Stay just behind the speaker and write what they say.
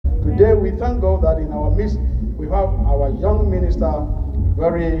today we thank God that in our midst we have our young minister,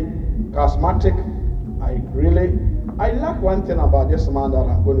 very charismatic. I like one thing about this man that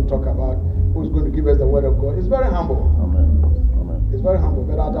I'm going to talk about, who's going to give us the word of God. He's very humble. Amen. He's very humble.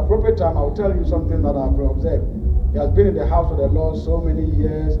 But at the appropriate time, I'll tell you something that I've observed. He has been in the house of the Lord so many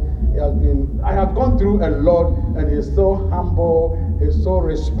years. I have gone through a lot, and he's so humble. He's so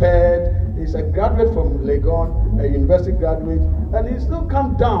respect. He's a graduate from Legon, a university graduate, and he still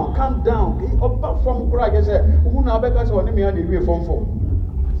calm down. He apart from Christ, he said,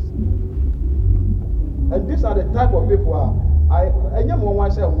 and these are the type of people I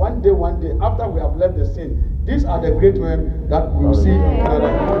say one day, after we have left the scene, these are the great men that we will see in Canada.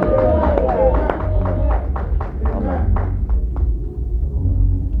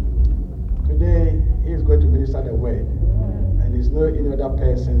 Today, he is going to minister the word, and he's no any other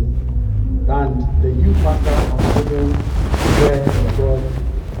person than the youth pastor of Children where God,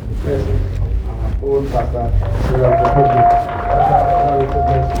 the person of our own pastor, Cyril Kokoji.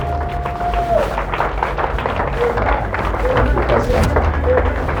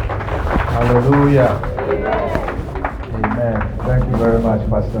 Hallelujah. Amen. Thank you very much,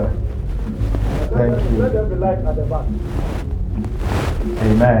 Pastor. Thank you. Let them be light at the back.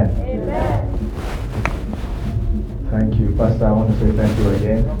 Amen. Amen. Thank you, Pastor. I want to say thank you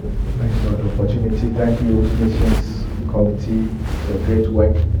again. Thanks for the opportunity. Thank you, Missions Committee, for great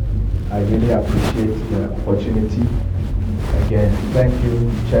work. I really appreciate the opportunity. Again, thank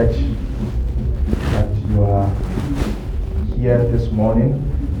you, church, that you are here this morning.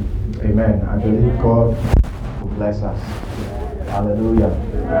 Amen. I believe God will bless us. Hallelujah.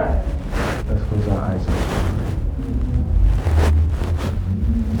 Let's close our eyes.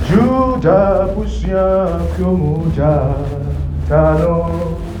 Judah Busia Kyomuja Tano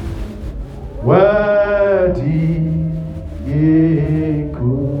Wadi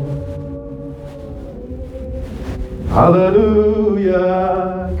Yeku. Hallelujah.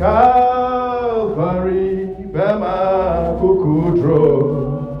 Calvary Bema Kukudro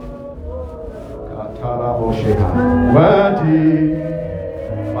Wadi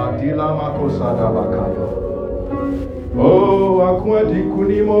Magdila Makosada Bakayo. Oh, akwedi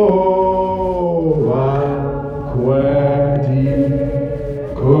kunimo, akwedi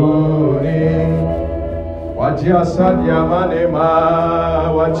kuni. Wajia sadia manema,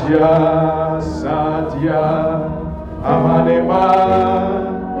 wajia sadia amanema.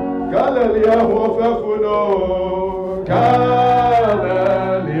 Galilia hofefuno, Galilia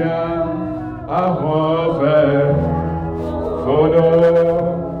ahofefuno.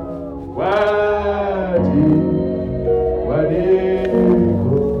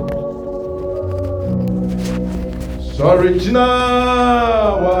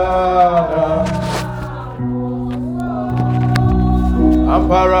 Original Wada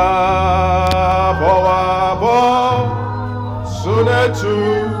Ampara Boabo Sunetu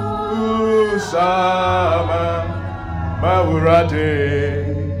Sama Mawurade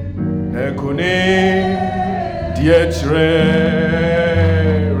Nekuni Dietre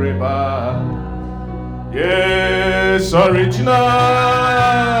Reba. Yes, original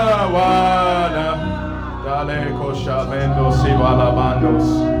Wada Shabendo Sivalabandos.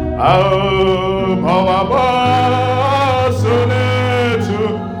 Au Pawabo Sunetu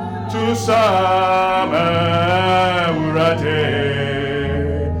to Sama Urate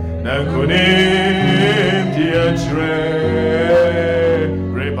Nakunim Dietre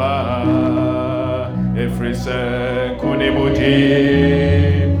Reba Efrise Kunimuti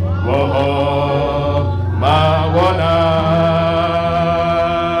Woho Mawana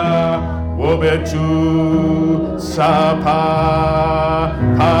Wobetu Sapa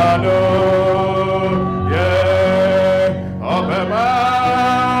Pano yeah Obema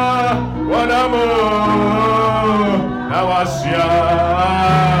Wanamu Nawasya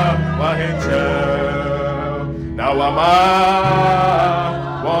Wahinche Nawama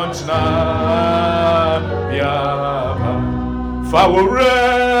Wantna Biaba Fawure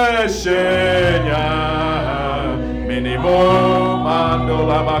Shenya Minimo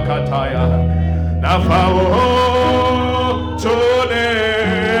Mandola Makataya Nafao Tone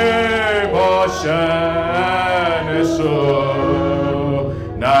Boshan so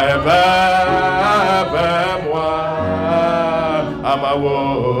Naeba Bemwa Amawo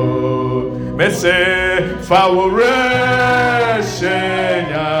Mese Fawure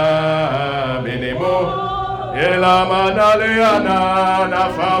Shenya Minimo Ela Manaleana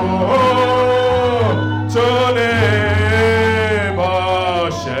Nafao Tone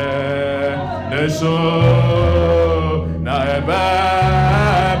Boshan so Naeba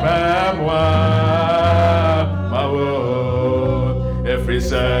Bemwa Mawo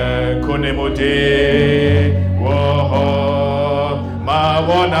Efrise kunemude woho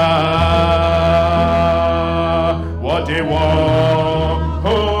mawona wode wo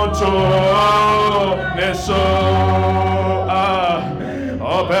hoto neso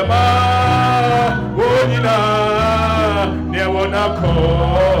obema wonina ne wona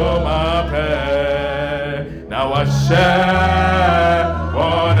koma pe na washe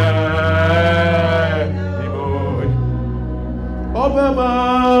wona ibod obema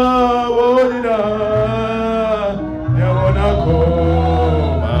wonina ne wona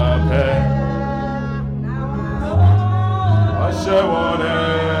koma pe washe wona.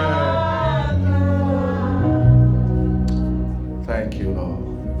 Thank you, Lord.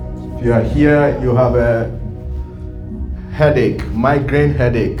 If you are here, you have a headache, migraine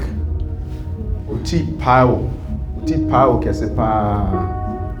headache. Uti pao kese pa.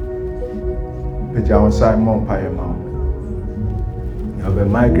 Pejawansa mon payema. You have a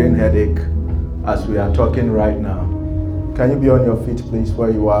migraine headache as we are talking right now. Can you be on your feet, please, where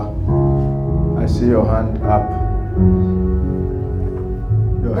you are? I see your hand up.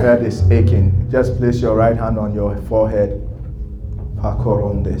 Your head is aching. Just place your right hand on your forehead.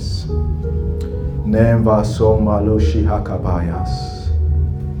 Pakorondes. Nemva somaloshi hakabayas.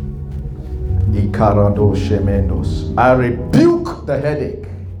 Ikarado shemendos. I rebuke the headache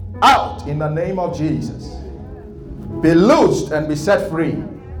out in the name of Jesus. Be loosed and be set free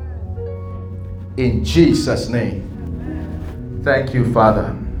in Jesus' name. Thank you,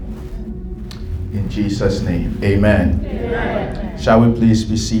 Father. In Jesus' name, amen. Amen. Shall we please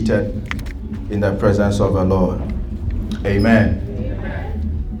be seated in the presence of the Lord? Amen.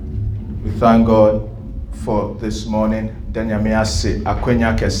 We thank God for this morning. Danyame ase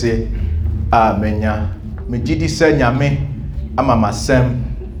akwenya kese amenya. Mejidi se nyame ama masem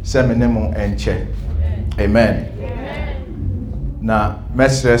se menemu enche. Amen. Na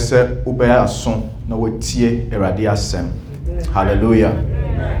mesre se ube aso na wetie Awurade asem. Hallelujah.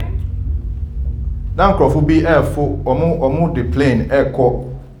 Na nkrofo bi efo omo the plane ekọ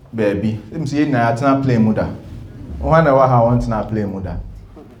baby. Dem say na atena plane mu da. Oha na wa ha want na plane mu da.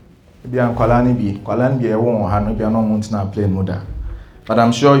 Bia kwala ni bi e won ha no bia no want na plane mu da. But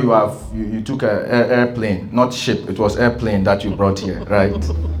I'm sure you took a airplane, not ship. It was airplane that you brought here,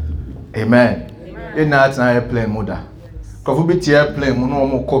 right? Amen. Na atena airplane mu da. Nkrofo bi tie airplane mu no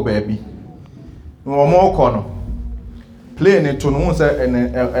omo kọ baby. No omo kọ no. Plane to no say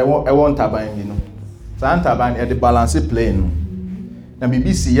e won taban bi no. Sa ntaban e de balance plane no. Na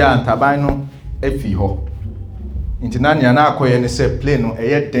BBC ya ntaban no efi ho. Nti na nya na akoye ne se plane no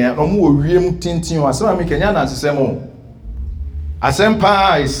eye den no mo wiem tintin o asema me kenya na asem o. Asem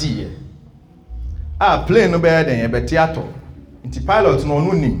pa esi. Plane no be den e beti ato. Nti pilot no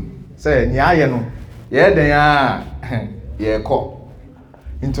no nim say nya aye no ye den a ye ko.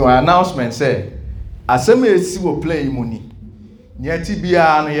 Into an announcement say asem esi wo plane mu ni. Nya ti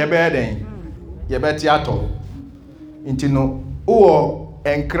bia no ye be den ye beti ato. Nti no o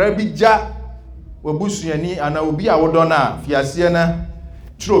enkra bi ja wabusuani ana obi a wodo na fiase na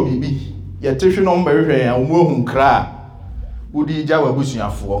tro bibi ye tehwe no mbehwe ya omohu kra wodi ja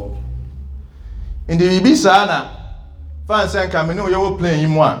wabusuafo indi bibi sa na fansen ka me no ye wo plan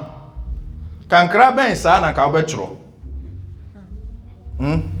yimu a kankra ben sa na ka obetro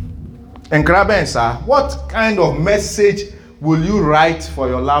enkra ben sa. What kind of message will you write for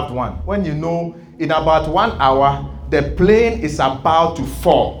your loved one when you know in about 1 hour the plane is about to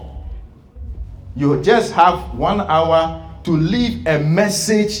fall? You just have 1 hour to leave a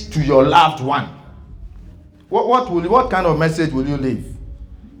message to your loved one. What kind of message will you leave?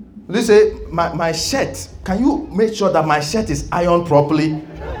 Will you say, my shirt, can you make sure that my shirt is ironed properly?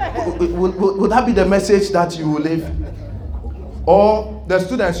 Would that be the message that you will leave? Or the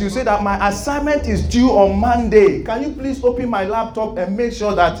students, you say that my assignment is due on Monday. Can you please open my laptop and make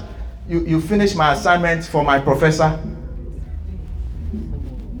sure that you finish my assignment for my professor?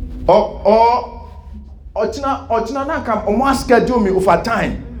 Otina na kam omo schedule me over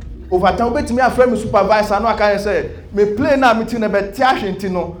time obetimi afre me supervisor no aka say me play na meeting na be tia hwenti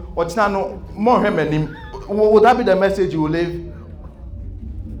no otina no mo hwe manim. Would that be the message you will leave?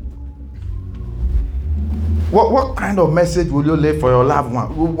 What kind of message will you leave for your loved one?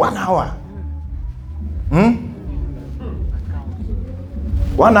 1 hour.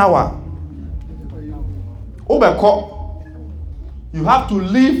 1 hour. Obeko. You have to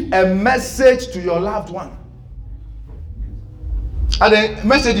leave a message to your loved one. And the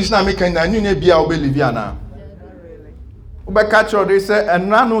message is not making that you need to be able to live here. Ube catch they say and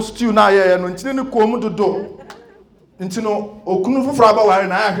no stew na ye no ntine no kom dodo. Ntino okunu fufura ba ware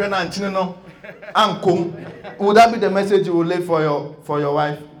na ahwe na ntine no ankom. Would that be the message you will leave for your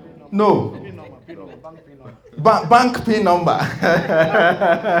wife? No. Bank PIN number.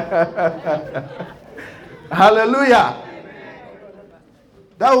 Hallelujah.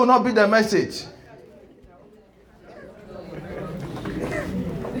 That will not be the message.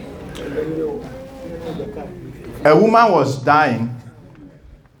 A woman was dying.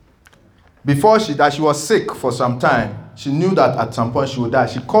 Before she died, she was sick for some time. She knew that at some point she would die.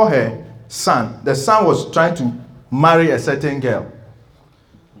 She called her son. The son was trying to marry a certain girl.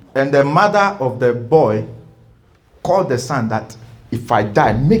 And the mother of the boy called the son that if I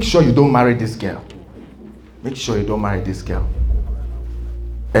die, make sure you don't marry this girl. Make sure you don't marry this girl.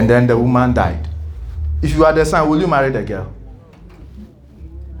 And then the woman died. If you are the son, will you marry the girl?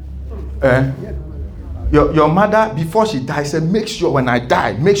 Your mother, before she died, said, make sure when I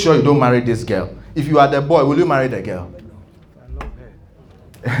die, make sure you don't marry this girl. If you are the boy, will you marry the girl?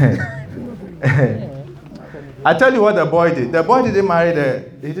 I tell you what the boy did. The boy didn't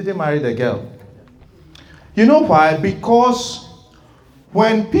marry the girl. You know why? Because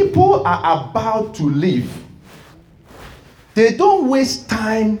when people are about to leave, they don't waste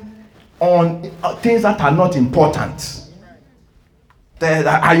time on things that are not important. They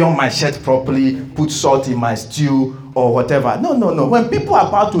iron my shirt properly, put salt in my stew, or whatever. No. When people are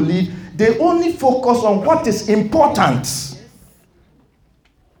about to leave, they only focus on what is important.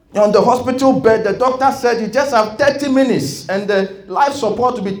 On the hospital bed, the doctor said you just have 30 minutes and the life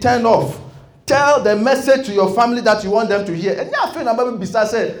support will be turned off. Tell the message to your family that you want them to hear. And now,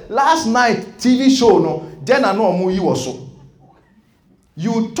 said, last night, TV show, no, then I know you also.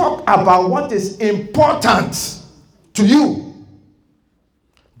 You talk about what is important to you.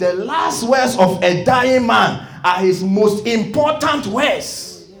 The last words of a dying man are his most important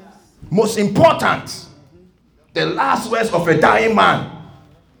words. Most important. The last words of a dying man.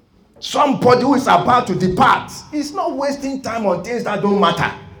 Somebody who is about to depart is not wasting time on things that don't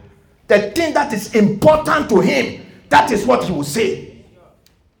matter. The thing that is important to him, that is what he will say.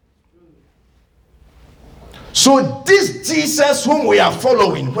 So this Jesus whom we are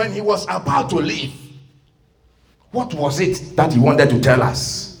following, when he was about to leave, what was it that he wanted to tell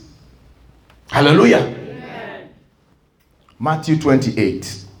us? Hallelujah. Amen. Matthew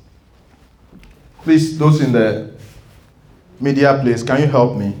 28. Please, those in the media place, can you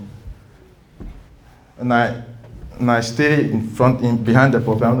help me? And I stay behind the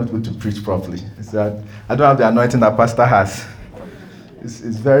pulpit. I'm not able to preach properly. It's that I don't have the anointing that pastor has. It's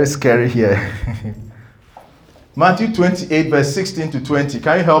very scary here. Matthew 28, verse 16 to 20.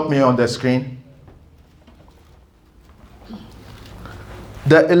 Can you help me on the screen?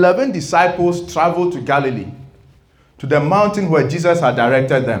 The 11 disciples traveled to Galilee, to the mountain where Jesus had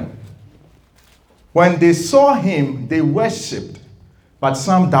directed them. When they saw him, they worshipped, but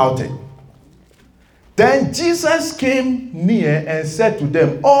some doubted. Then Jesus came near and said to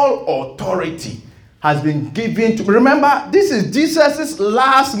them, all authority has been given to... Remember, this is Jesus'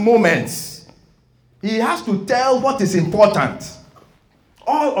 last moments. He has to tell what is important.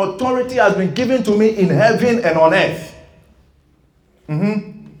 All authority has been given to me in heaven and on earth.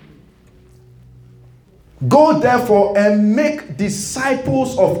 Go therefore and make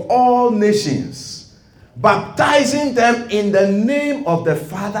disciples of all nations, baptizing them in the name of the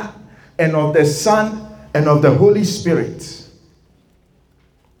Father and of the Son and of the Holy Spirit.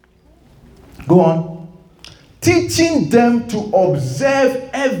 Go on. Teaching them to observe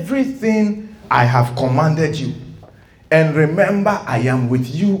everything I have commanded you. And remember, I am with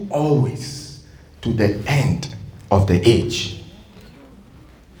you always to the end of the age.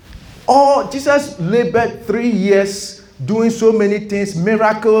 Oh, Jesus labored 3 years doing so many things,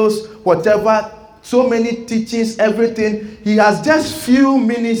 miracles, whatever, so many teachings, everything. He has just few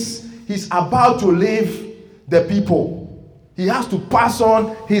minutes. He's about to leave the people. He has to pass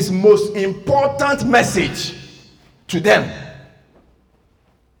on his most important message to them.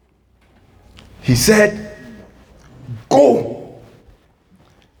 He said, go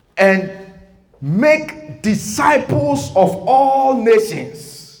and make disciples of all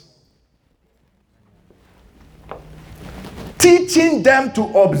nations, teaching them to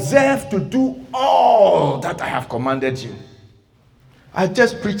observe, to do all that I have commanded you. I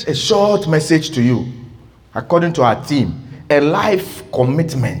just preached a short message to you, according to our theme, a life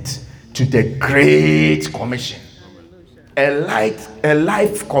commitment to the Great Commission. A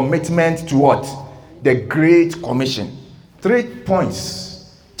life commitment to what? The Great Commission. 3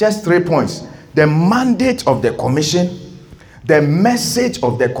 points, just 3 points. The mandate of the commission, the message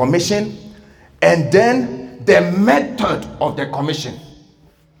of the commission, and then the method of the commission.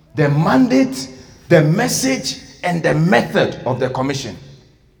 The mandate, the message, and the method of the commission.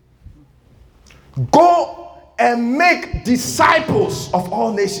 Go and make disciples of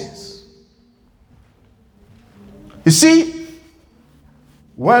all nations. You see,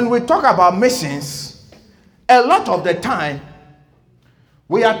 when we talk about missions, a lot of the time,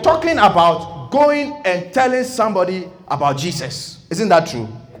 we are talking about going and telling somebody about Jesus. Isn't that true?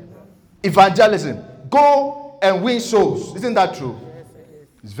 Evangelism. Go and win souls. Isn't that true?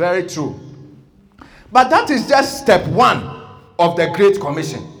 It's very true. But that is just step one of the Great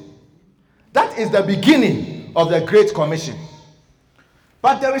Commission. That is the beginning of the Great Commission.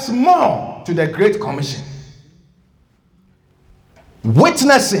 But there is more to the Great Commission.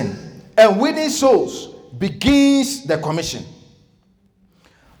 Witnessing and winning souls begins the commission.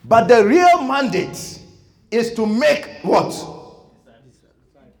 But the real mandate is to make what?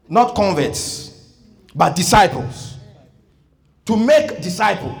 Not converts, but disciples. To make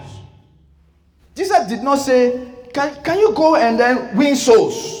disciples. Jesus did not say, can you go and then win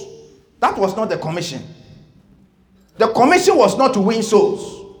souls? That was not the commission. The commission was not to win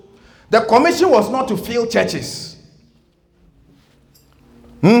souls. The commission was not to fill churches.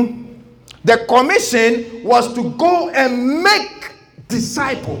 The commission was to go and make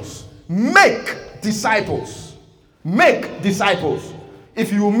disciples. Make disciples. Make disciples.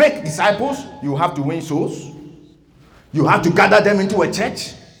 If you make disciples, you have to win souls. You have to gather them into a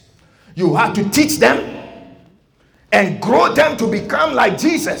church. You have to teach them and grow them to become like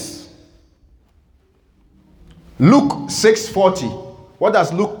Jesus. Luke 6:40. What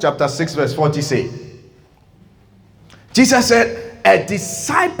does Luke chapter 6 verse 40 say? Jesus said, a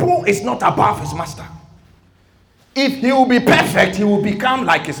disciple is not above his master. If he will be perfect, he will become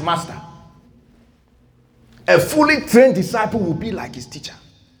like his master. A fully trained disciple will be like his teacher.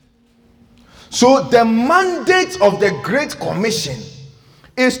 So the mandate of the Great Commission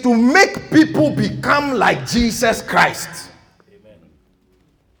is to make people become like Jesus Christ. Amen.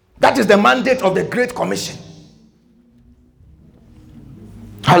 That is the mandate of the Great Commission.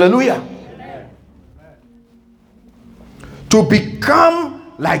 Hallelujah. To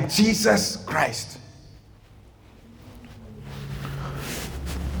become like Jesus Christ.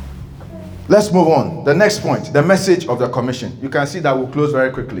 Let's move on. The next point, the message of the commission. You can see that we'll close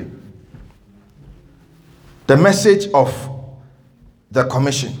very quickly. The message of the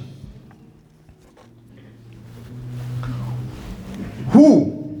commission.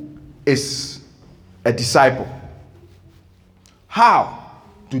 Who is a disciple? How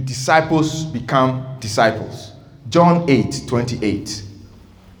do disciples become disciples? John 8:28.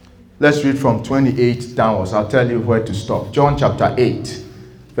 Let's read from 28 downwards. I'll tell you where to stop. John chapter 8,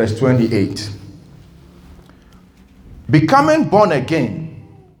 verse 28. Becoming born again,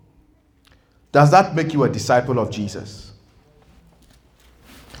 does that make you a disciple of Jesus?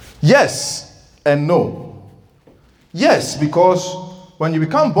 Yes and no. Yes, because when you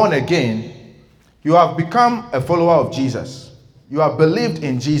become born again, you have become a follower of Jesus. You have believed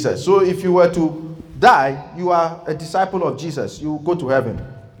in Jesus. So if you were to die, you are a disciple of Jesus. You go to heaven.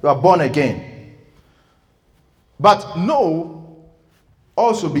 You are born again. But no,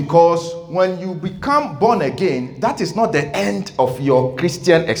 also because when you become born again, that is not the end of your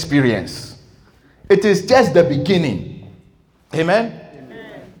Christian experience. It is just the beginning. Amen?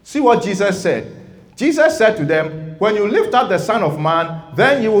 Amen. See what Jesus said. Jesus said to them, when you lift up the Son of Man,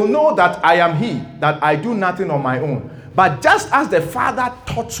 then you will know that I am he, that I do nothing on my own. But just as the Father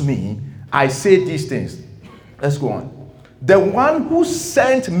taught me, I say these things. Let's go on. The one who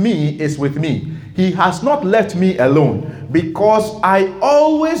sent me is with me. He has not left me alone, because I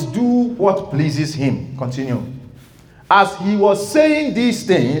always do what pleases him. Continue. As he was saying these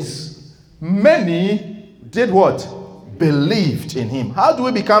things, many did what? Believed in him. How do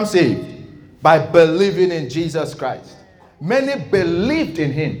we become saved? By believing in Jesus Christ. Many believed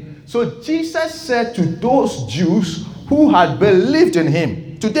in him. So Jesus said to those Jews who had believed in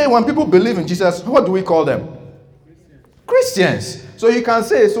him. Today, when people believe in Jesus, what do we call them? Christians. So you can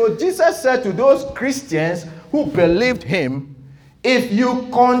say, so Jesus said to those Christians who believed him, if you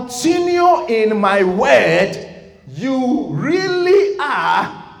continue in my word, you really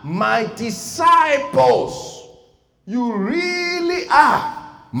are my disciples. You really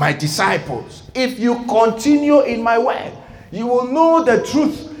are my disciples. If you continue in my word, you will know the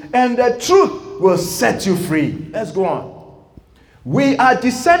truth, and the truth will set you free. Let's go on. We are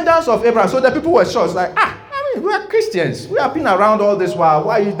descendants of Abraham. So the people were shocked. It's like, we are Christians. We have been around all this while.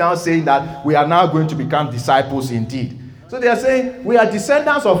 Why are you now saying that we are now going to become disciples indeed? So they are saying, we are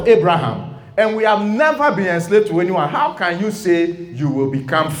descendants of Abraham, and we have never been enslaved to anyone. How can you say you will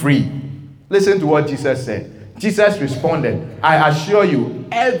become free? Listen to what Jesus said. Jesus responded, I assure you,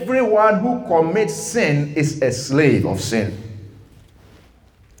 everyone who commits sin is a slave of sin.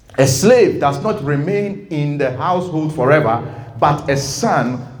 A slave does not remain in the household forever, but a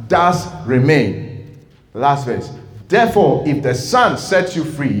son does remain. Last verse. Therefore, if the Son sets you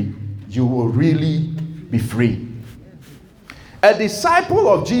free, you will really be free. A disciple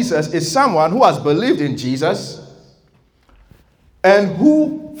of Jesus is someone who has believed in Jesus and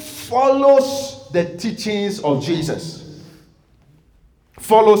who follows the teachings of Jesus.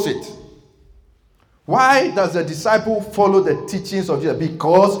 Follows it. Why does the disciple follow the teachings of Jesus?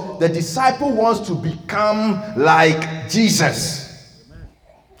 Because the disciple wants to become like Jesus.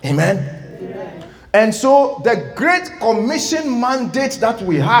 Amen. And so the Great Commission mandate that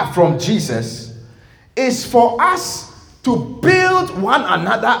we have from Jesus is for us to build one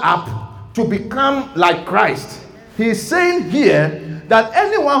another up to become like Christ. He's saying here that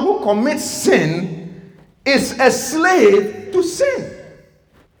anyone who commits sin is a slave to sin.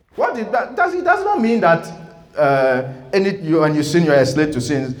 What it does not mean that when you sin, you're a slave to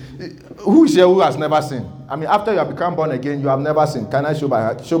sin. Who is here who has never sinned? I mean, after you have become born again, you have never sinned. Can I show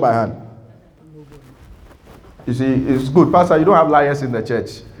by hand? You see, it's good. Pastor, you don't have liars in the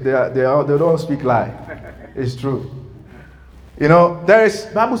church. They don't speak lie. It's true. You know,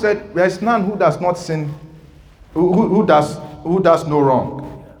 Bible said there is none who does not sin, who does no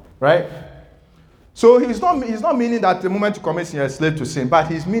wrong. Right? So he's not meaning that the moment you commit sin, you're a slave to sin, but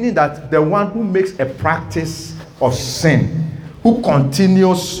he's meaning that the one who makes a practice of sin, who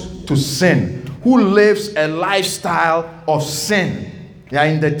continues to sin, who lives a lifestyle of sin. You're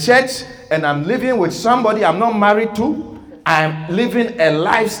in the church and I'm living with somebody I'm not married to. I'm living a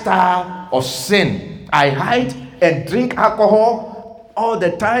lifestyle of sin. I hide and drink alcohol all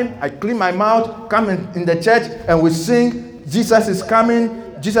the time. I clean my mouth, come in the church and we sing, Jesus is coming,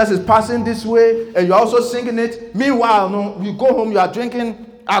 Jesus is passing this way, and you're also singing it. Meanwhile, no, you go home, you are drinking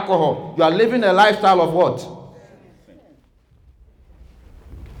alcohol. You are living a lifestyle of what?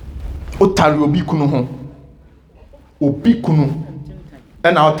 Otari obi kunu.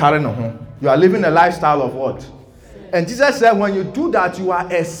 And you are living a lifestyle of what? And Jesus said, when you do that, you are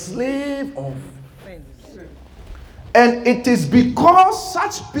a slave of. And it is because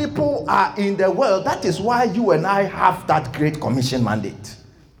such people are in the world, that is why you and I have that Great Commission mandate.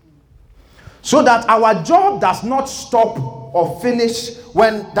 So that our job does not stop or finish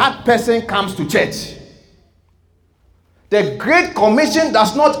when that person comes to church. The Great Commission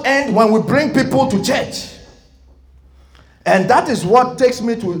does not end when we bring people to church. And that is what takes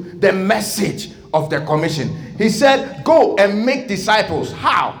me to the message of the commission. He said, go and make disciples.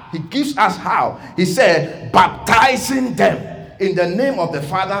 How? He gives us how. He said, baptizing them in the name of the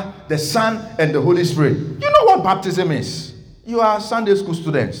Father, the Son, and the Holy Spirit. You know what baptism is? You are Sunday school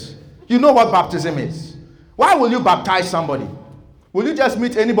students. You know what baptism is. Why will you baptize somebody? Will you just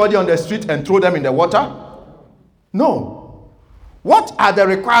meet anybody on the street and throw them in the water? No. What are the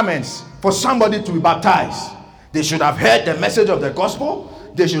requirements for somebody to be baptized? They should have heard the message of the gospel.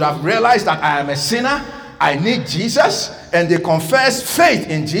 They should have realized that I am a sinner. I need Jesus. And they confess faith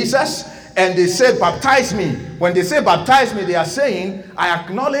in Jesus. And they say, baptize me. When they say baptize me, they are saying, I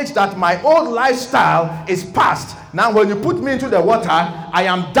acknowledge that my old lifestyle is past. Now when you put me into the water, I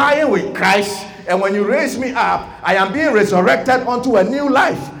am dying with Christ. And when you raise me up, I am being resurrected unto a new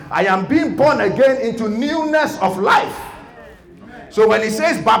life. I am being born again into newness of life. So when he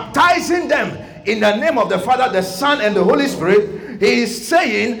says baptizing them in the name of the Father, the Son, and the Holy Spirit, he is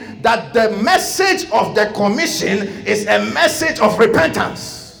saying that the message of the commission is a message of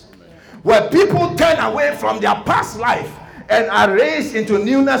repentance, where people turn away from their past life and are raised into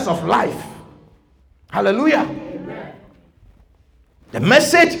newness of life. Hallelujah. Amen. The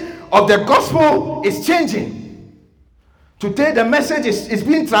message of the gospel is changing. Today the message is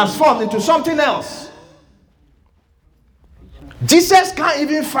being transformed into something else. Jesus can't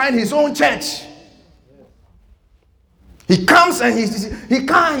even find his own church. He comes and he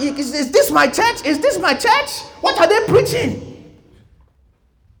can't. Is this my church? Is this my church? What are they preaching?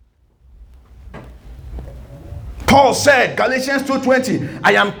 Paul said, Galatians 2:20,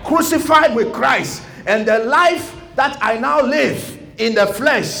 I am crucified with Christ, and the life that I now live in the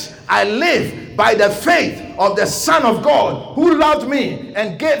flesh, I live by the faith of the Son of God, who loved me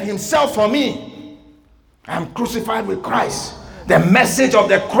and gave himself for me. I am crucified with Christ. The message of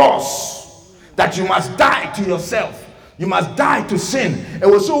the cross, that you must die to yourself. You must die to sin. It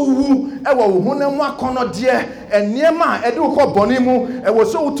was so and niema edu ko bonimu. It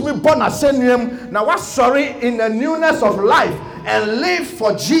was so to be born as senium. Now what sorry in the newness of life and live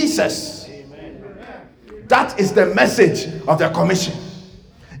for Jesus. Amen. That is the message of the commission.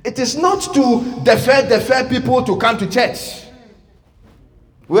 It is not to defer people to come to church.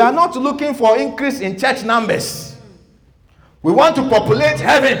 We are not looking for increase in church numbers. We want to populate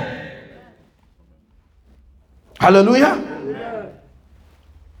heaven. Hallelujah.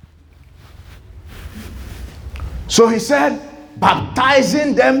 So he said,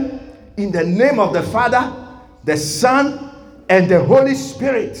 baptizing them in the name of the Father, the Son, and the Holy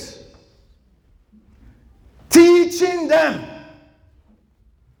Spirit. Teaching them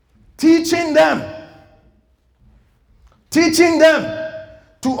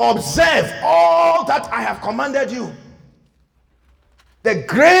to observe all that I have commanded you. The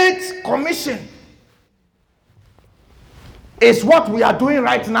Great Commission is what we are doing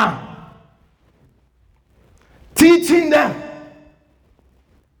right now. Teaching them.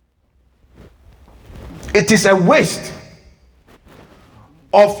 It is a waste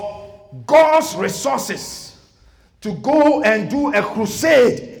of God's resources to go and do a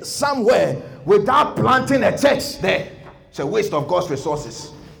crusade somewhere without planting a church there. It's a waste of God's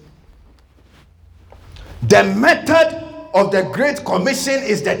resources. The method of the Great Commission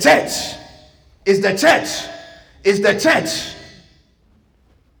is the church. Is the church. Is the church.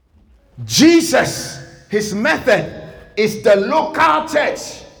 Jesus, his method is the local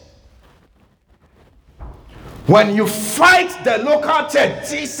church. When you fight the local church,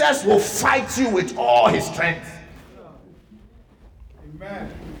 Jesus will fight you with all his strength.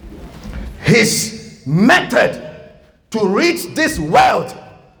 Amen. His method to reach this world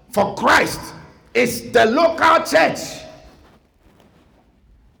for Christ is the local church.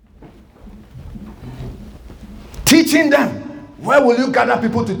 Teaching them. Where will you gather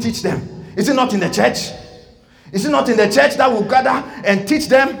people to teach them? Is it not in the church? Is it not in the church that will gather and teach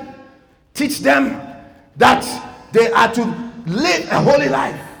them? Teach them that they are to live a holy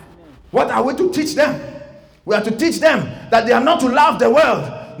life. What are we to teach them? We are to teach them that they are not to love the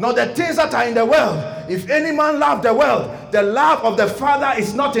world, nor the things that are in the world. If any man love the world, the love of the Father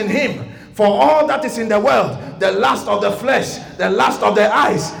is not in him. For all that is in the world, the lust of the flesh, the lust of the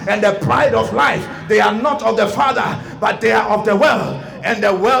eyes, and the pride of life, they are not of the Father, but they are of the world. And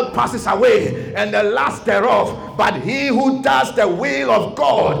the world passes away, and the lust thereof. But he who does the will of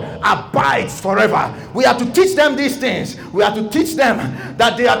God abides forever. We are to teach them these things. We are to teach them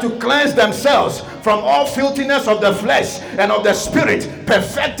that they are to cleanse themselves from all filthiness of the flesh and of the spirit,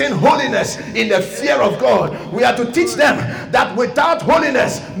 perfecting holiness in the fear of God. We are to teach them that without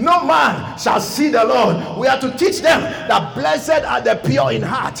holiness no man shall see the Lord. We are to teach them that blessed are the pure in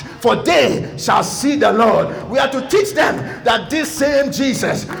heart, for they shall see the Lord. We are to teach them that this same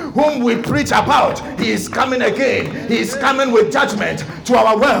Jesus whom we preach about, he is coming again. He is coming with judgment to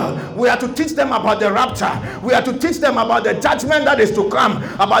our world. We are to teach them about the rapture. We are to teach them about the judgment that is to come,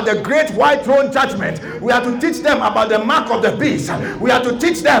 about the great white throne judgment. We are to teach them about the mark of the beast. We are to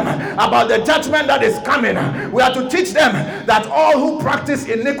teach them about the judgment that is coming. We are to teach them that all who practice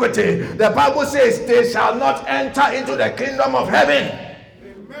iniquity, the Bible says, they shall not enter into the kingdom of heaven.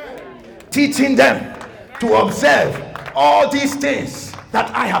 Amen. Teaching them to observe all these things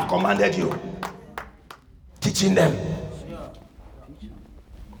that I have commanded you. Teaching them.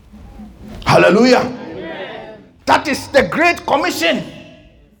 Hallelujah. Amen. That is the Great Commission.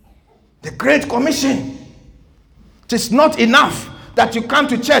 The Great Commission. It is not enough that you come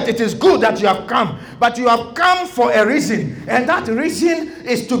to church. It is good that you have come, but you have come for a reason, and that reason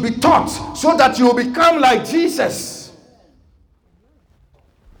is to be taught so that you will become like Jesus.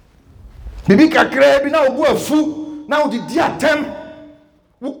 Bibi kakra bi na obu afu na odi di atem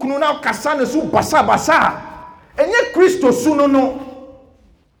wukunu na kasa ne su basa basa enye Kristo su no.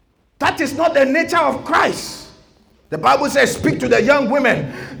 That is not the nature of Christ. The Bible says, speak to the young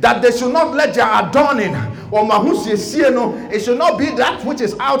women that they should not let their adorning or it should not be that which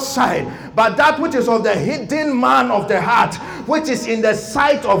is outside, but that which is of the hidden man of the heart, which is in the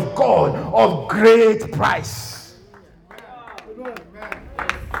sight of God of great price.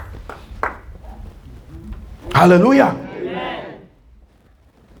 Hallelujah.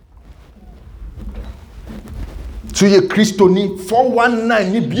 So ye Christo ni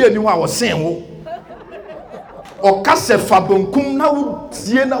 419 ni bia ni wa sen wo. O kase fa bankum na wo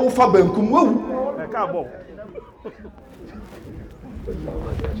tie na wo fa bankum wo.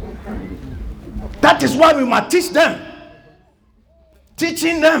 That is why we must teach them.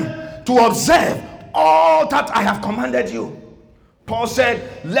 Teaching them to observe all that I have commanded you. Paul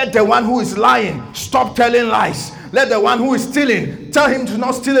said, let the one who is lying stop telling lies. Let the one who is stealing, tell him to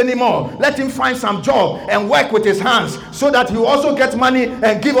not steal anymore. Let him find some job and work with his hands so that he will also get money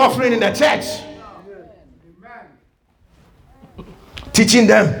and give offering in the church. Teaching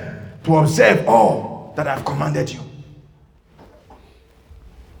them to observe all that I've commanded you.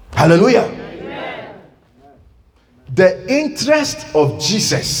 Hallelujah. Amen. The interest of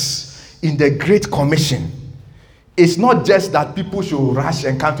Jesus in the Great Commission It's not just that people should rush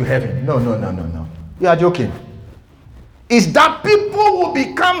and come to heaven. No. You are joking. It's that people will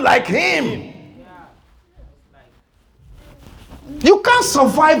become like him. You can't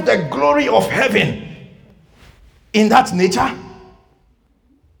survive the glory of heaven in that nature.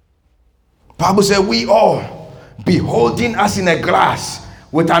 Bible says we all, beholding us in a glass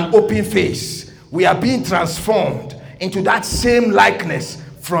with an open face, we are being transformed into that same likeness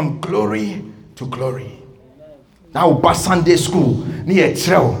from glory to glory. Now, by Sunday school, near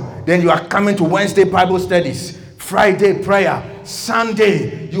trail, then you are coming to Wednesday Bible studies, Friday prayer,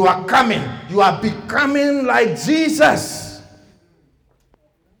 Sunday, you are coming, you are becoming like Jesus.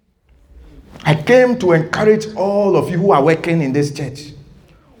 I came to encourage all of you who are working in this church.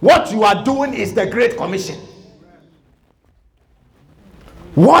 What you are doing is the Great Commission.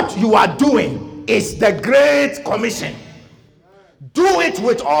 What you are doing is the Great Commission. Do it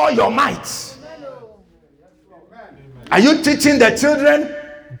with all your might. Are you teaching the children?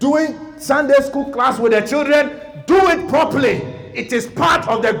 Doing Sunday school class with the children? Do it properly. It is part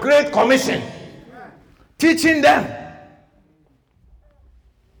of the Great Commission. Teaching them.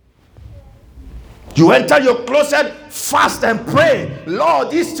 You enter your closet, fast and pray.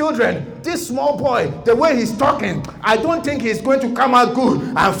 Lord, these children, this small boy, the way he's talking, I don't think he's going to come out good.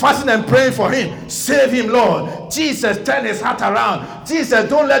 I'm fasting and praying for him. Save him, Lord. Jesus, turn his heart around. Jesus,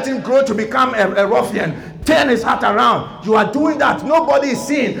 don't let him grow to become a ruffian. Turn his heart around. You are doing that. Nobody is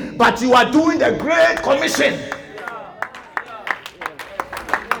seeing, but you are doing the Great Commission.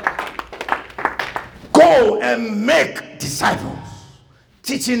 Go and make disciples,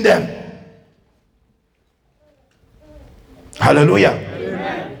 teaching them. Hallelujah.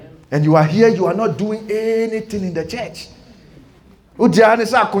 Amen. And you are here, you are not doing anything in the church.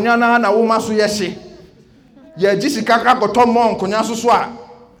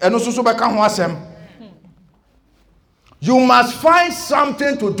 You must find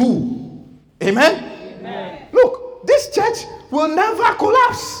something to do. Amen? Amen. Look, this church will never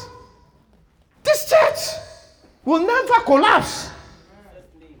collapse. This church will never collapse.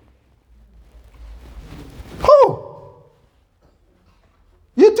 Who?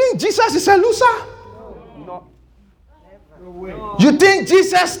 You think Jesus is a loser? No. You think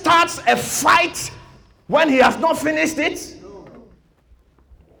Jesus starts a fight when he has not finished it?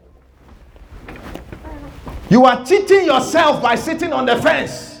 You are cheating yourself by sitting on the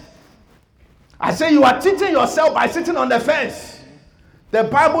fence. I say you are cheating yourself by sitting on the fence. The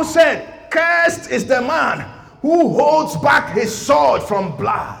Bible said, cursed is the man who holds back his sword from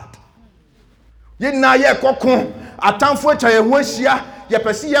blood.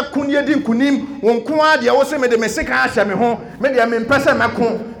 Yepesi ye kunye di kunim wonko ade wo se me de mesekan ahye me ho me de me mpese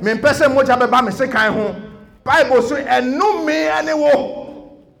meko me mpese moja beba mesekan ho Bible so enu me ane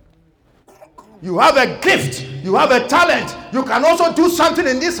wo. You have a gift, you have a talent, you can also do something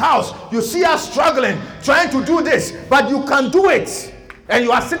in this house. You see us struggling trying to do this, but you can do it, and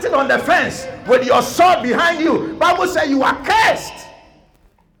you are sitting on the fence with your sword behind you. Bible says you are cursed.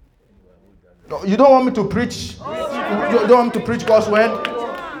 You don't want me to preach? You don't want me to preach God's word?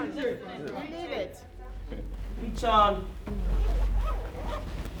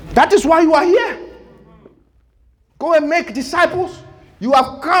 That is why you are here. Go and make disciples. You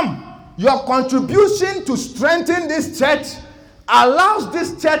have come. Your contribution to strengthen this church allows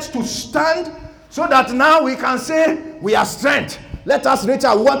this church to stand so that now we can say we are strength. Let us reach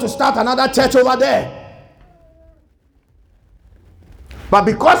out. We want to start another church over there. But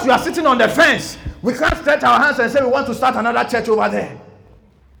because you are sitting on the fence, we can't stretch our hands and say we want to start another church over there.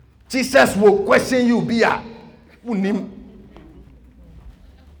 Jesus will question you, Bia. Amen?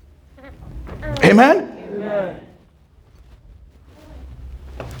 Amen.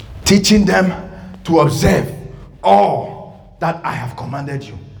 Teaching them to observe all that I have commanded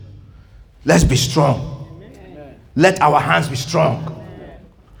you. Let's be strong. Amen. Let our hands be strong. Amen.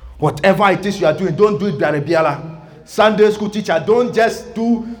 Whatever it is you are doing, don't do it Biala. Sunday school teacher, don't just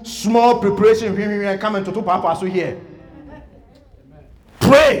do small preparation and come and to Papa so here.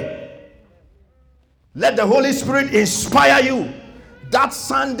 Pray. Let the Holy Spirit inspire you. That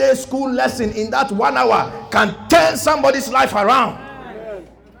Sunday school lesson in that 1 hour can turn somebody's life around.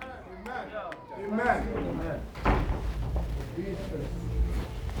 Amen.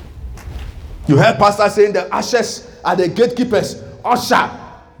 You heard Pastor saying the ushers are the gatekeepers. Usher,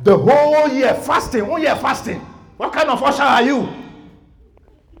 the whole year fasting, 1 year fasting. What kind of usher are you?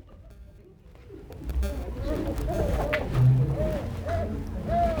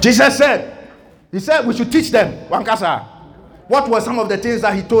 Jesus said, he said we should teach them. Wankasa. What were some of the things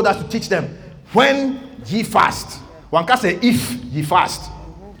that he told us to teach them? When ye fast. Wankasa, if ye fast.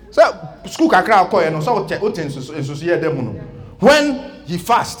 So school kakra call no so when he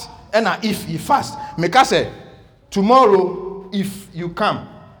fast and if he fast, make us say tomorrow if you come,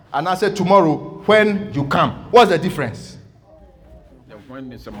 and I said tomorrow when you come. What's the difference? The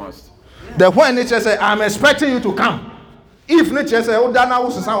when is a must. The when nature say I'm expecting you to come. If nature say oh dana wo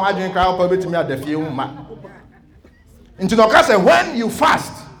sesan wa adwen kra ko betimi adafie ma. Into the case when you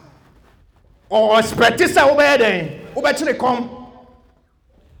fast or expect say wo be den, wo be chire come.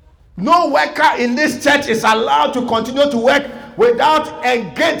 No worker in this church is allowed to continue to work without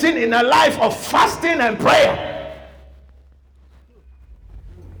engaging in a life of fasting and prayer.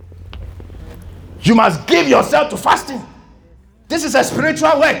 You must give yourself to fasting. This is a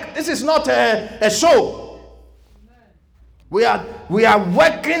spiritual work. This is not a show. We are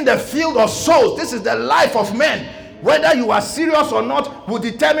working the field of souls. This is the life of men. Whether you are serious or not will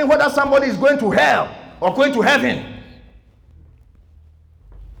determine whether somebody is going to hell or going to heaven.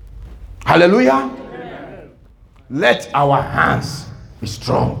 Hallelujah. Amen. Let our hands be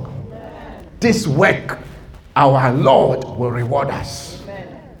strong. Amen. This work, our Lord will reward us.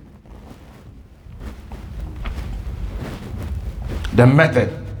 Amen. The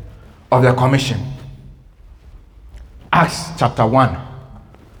method of the commission. Acts chapter 1,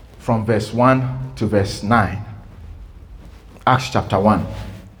 from verse 1 to verse 9. Acts chapter 1.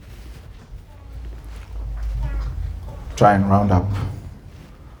 Try and round up.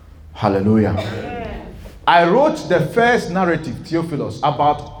 Hallelujah. I wrote the first narrative, Theophilus,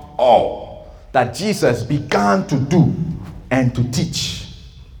 about all that Jesus began to do and to teach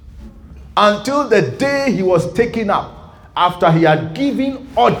until the day he was taken up after he had given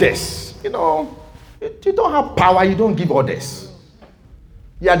orders. You know, you don't have power, you don't give orders.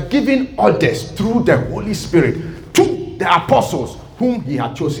 He had given orders through the Holy Spirit to the apostles whom he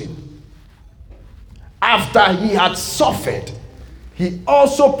had chosen. After he had suffered, he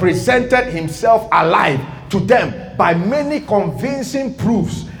also presented himself alive to them by many convincing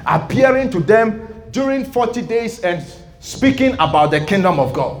proofs, appearing to them during 40 days and speaking about the kingdom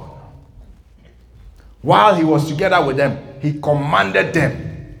of God. While he was together with them, he commanded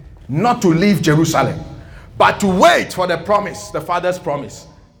them not to leave Jerusalem, but to wait for the promise, the Father's promise.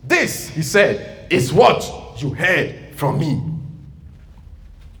 This, he said, is what you heard from me.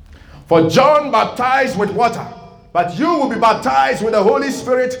 For John baptized with water, but you will be baptized with the Holy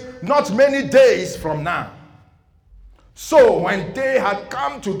Spirit not many days from now. So when they had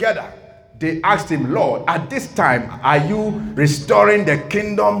come together, they asked him, Lord, at this time, are you restoring the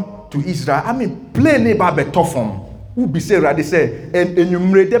kingdom to Israel? I mean, plain betofom. Who be say ready say and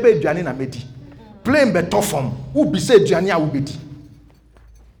enumere debe duane na medi. Plain betofom. Who be say duane a ubedi.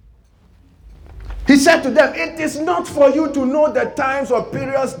 He said to them, it is not for you to know the times or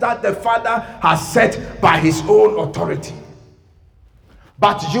periods that the Father has set by his own authority.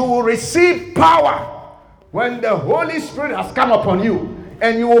 But you will receive power when the Holy Spirit has come upon you,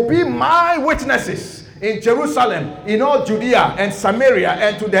 and you will be my witnesses in Jerusalem, in all Judea and Samaria,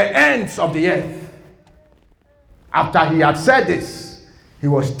 and to the ends of the earth. After he had said this, he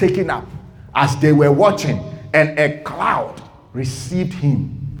was taken up as they were watching, and a cloud received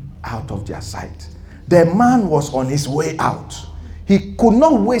him out of their sight. The man was on his way out. He could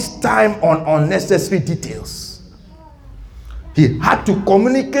not waste time on unnecessary details. He had to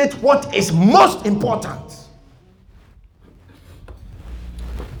communicate what is most important.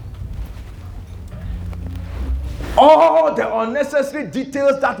 All the unnecessary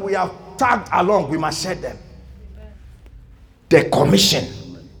details that we have tagged along, we must share them. The commission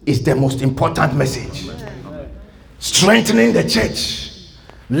is the most important message. Strengthening the church,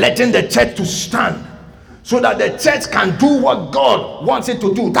 letting the church to stand, so that the church can do what God wants it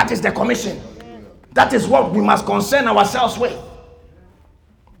to do. That is the commission. That is what we must concern ourselves with.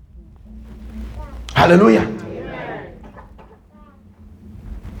 Hallelujah. Amen.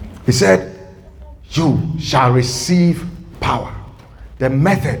 He said, you shall receive power. The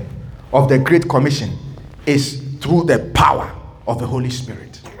method of the Great Commission is through the power of the Holy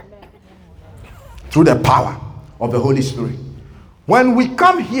Spirit. Through the power of the Holy Spirit. When we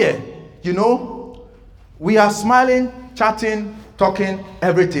come here, you know, we are smiling, chatting, talking,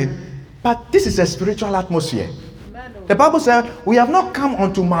 everything. But this is a spiritual atmosphere. The Bible says we have not come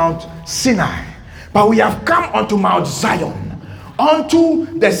unto Mount Sinai, but we have come unto Mount Zion, unto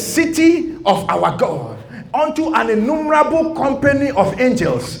the city of our God, unto an innumerable company of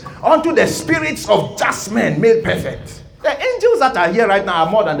angels, unto the spirits of just men made perfect. The angels that are here right now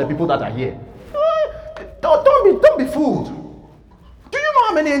are more than the people that are here. Don't be fooled. Do you know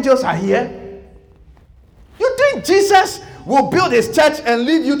how many angels are here? You think Jesus will build his church and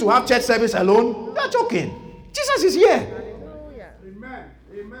leave you to have church service alone? You're joking. Jesus is here. Amen.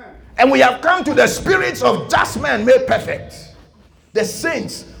 Amen. And we have come to the spirits of just men made perfect. The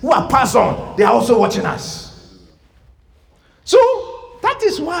saints who are passed on, they are also watching us. So that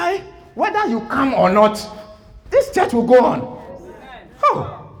is why, whether you come or not, this church will go on.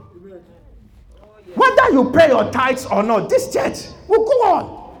 Oh. Whether you pay your tithes or not, this church will go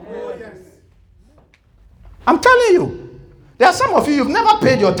on. I'm telling you, there are some of you've never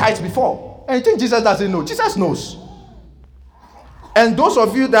paid your tithes before. And you think Jesus doesn't know. Jesus knows. And those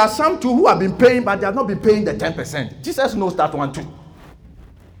of you, there are some too who have been paying, but they have not been paying the 10%. Jesus knows that one too.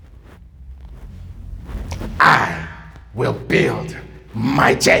 I will build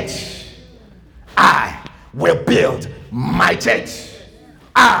my church. I will build my church.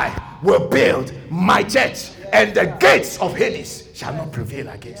 I will build my church. And the gates of Hades shall not prevail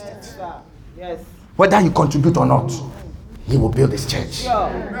against it. Yes. Whether you contribute or not, he will build his church.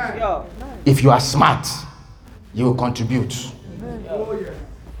 If you are smart, you will contribute.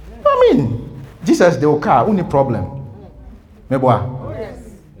 I mean, Jesus, they will car, only problem. Meboa.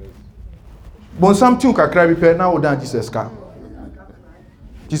 Bon something can cry repair now than Jesus car.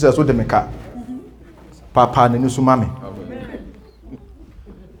 Jesus would make car. Papa and Nusumami.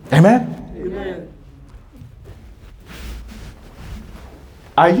 Amen.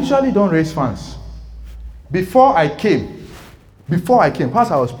 I usually don't raise funds. Before I came,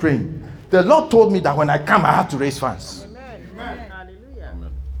 whilst I was praying, the Lord told me that when I come, I have to raise funds.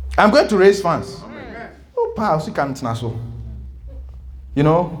 I'm going to raise funds. Oh, pal, you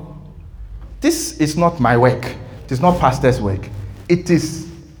know, this is not my work. It is not pastor's work. It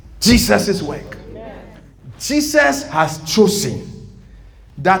is Jesus' work. Jesus has chosen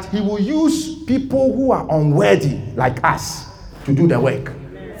that he will use people who are unworthy like us to do the work.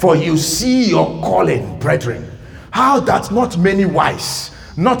 For you see your calling, brethren, how that not many wise,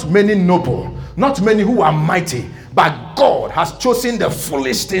 not many noble, not many who are mighty, but God has chosen the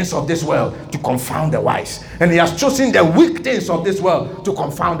foolish things of this world to confound the wise. And he has chosen the weak things of this world to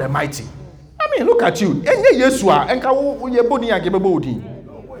confound the mighty. I mean, look at you.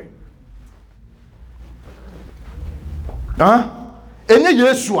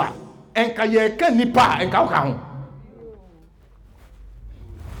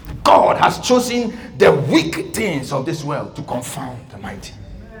 God has chosen the weak things of this world to confound the mighty.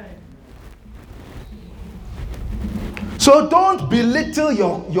 So don't belittle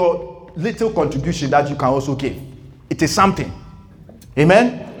your little contribution that you can also give. It is something.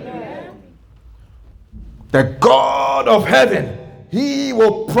 Amen? The God of heaven, he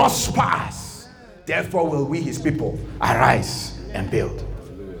will prosper us. Therefore will we, his people, arise and build.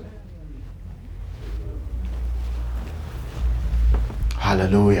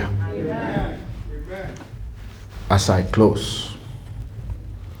 Hallelujah. Amen. As I close,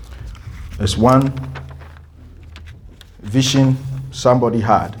 there's one vision somebody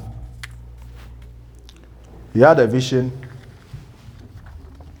had. He had a vision.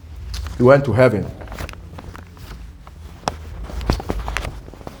 He went to heaven.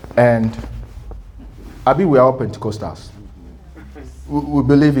 And Abi, we are all Pentecostals. We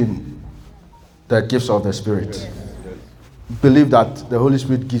believe in the gifts of the Spirit. Believe that the Holy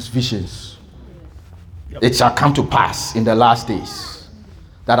Spirit gives visions. It shall come to pass in the last days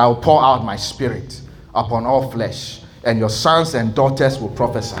that I will pour out my Spirit upon all flesh, and your sons and daughters will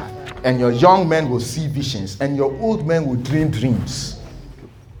prophesy, and your young men will see visions, and your old men will dream dreams.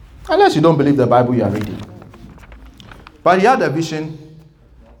 Unless you don't believe the Bible you are reading. But he had a vision,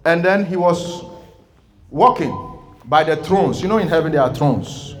 and then he was walking by the thrones. You know, in heaven there are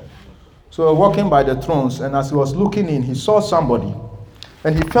thrones. So walking by the thrones, and as he was looking in, he saw somebody,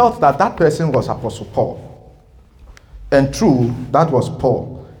 and he felt that that person was Apostle Paul. And true, that was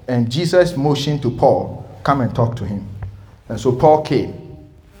Paul. And Jesus motioned to Paul, come and talk to him. And so Paul came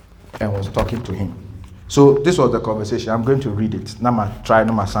and was talking to him. So this was the conversation. I'm going to read it.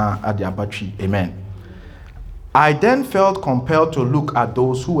 Amen. I then felt compelled to look at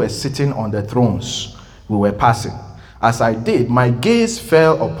those who were sitting on the thrones we were passing. As I did, my gaze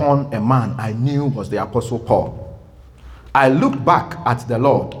fell upon a man I knew was the Apostle Paul. I looked back at the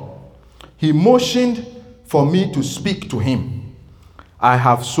Lord. He motioned for me to speak to him. I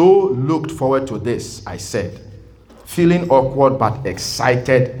have so looked forward to this, I said, feeling awkward but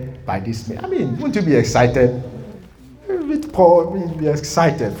excited by this man. I mean, wouldn't you be excited? With Paul, be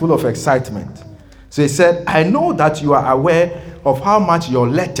excited, full of excitement. So he said, I know that you are aware of how much your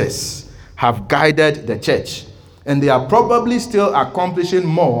letters have guided the church, and they are probably still accomplishing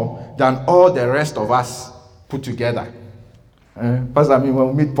more than all the rest of us put together. Pastor,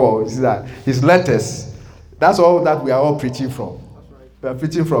 when we meet Paul, see that his letters, that's all that we are all preaching from. We are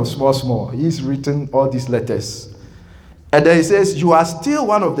preaching from small. He's written all these letters. And then he says, you are still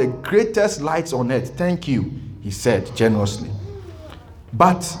one of the greatest lights on earth. Thank you, he said generously.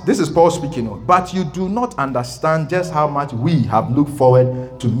 But, this is Paul speaking, but you do not understand just how much we have looked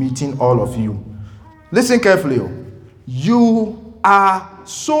forward to meeting all of you. Listen carefully. You are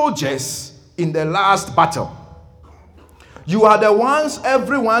soldiers in the last battle. You are the ones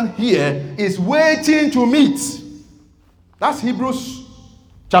everyone here is waiting to meet. That's Hebrews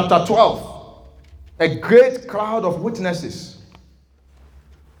chapter 12. A great cloud of witnesses.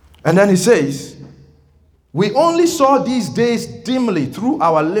 And then he says, we only saw these days dimly through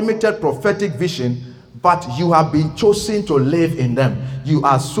our limited prophetic vision, but you have been chosen to live in them. You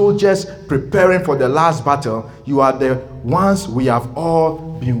are soldiers preparing for the last battle. You are the ones we have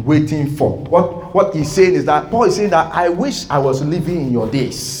all been waiting for. What he's saying is that, Paul is saying that I wish I was living in your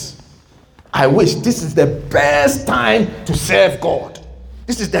days. I wish this is the best time to serve God.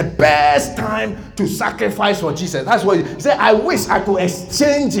 This is the best time to sacrifice for Jesus. That's what he said. I wish I could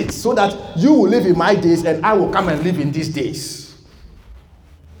exchange it so that you will live in my days and I will come and live in these days.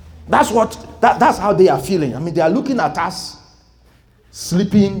 That's how they are feeling. I mean, they are looking at us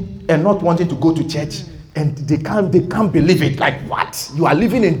sleeping and not wanting to go to church, and they can't believe it. Like, what? You are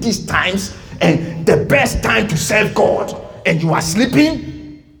living in these times and the best time to serve God, and you are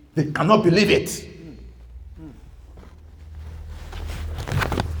sleeping? They cannot believe it.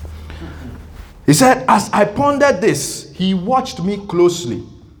 He said, as I pondered this, he watched me closely.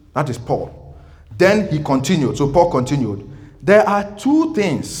 That is Paul. Then he continued. So Paul continued. There are two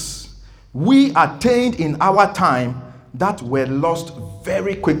things we attained in our time that were lost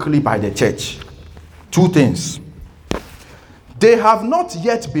very quickly by the church. Two things. They have not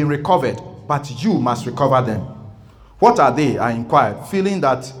yet been recovered, but you must recover them. What are they? I inquired, feeling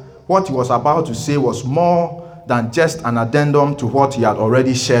that what he was about to say was more than just an addendum to what he had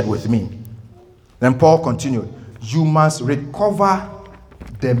already shared with me. Then Paul continued, you must recover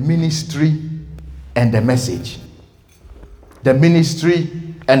the ministry and the message. The ministry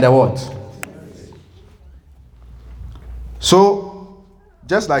and the what? So,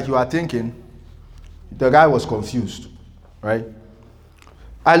 just like you are thinking, the guy was confused, right?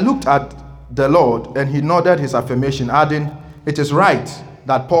 I looked at the Lord and he nodded his affirmation, adding, it is right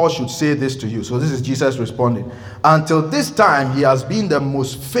that Paul should say this to you. So this is Jesus responding. Until this time, he has been the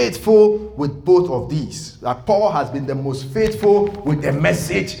most faithful with both of these. That Paul has been the most faithful with the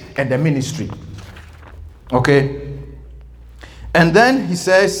message and the ministry. Okay? And then he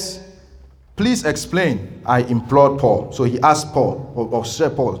says, please explain, I implored Paul. So he asked Paul, or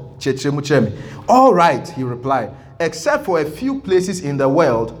said Paul, all right, he replied, except for a few places in the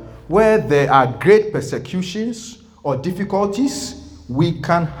world where there are great persecutions or difficulties, we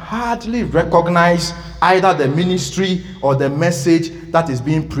can hardly recognize either the ministry or the message that is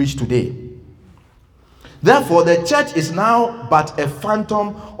being preached today. Therefore, the church is now but a phantom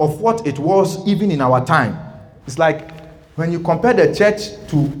of what it was even in our time. It's like when you compare the church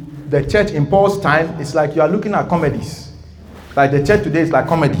to the church in Paul's time, it's like you are looking at comedies. Like the church today is like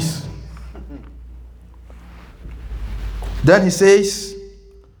comedies. Then he says,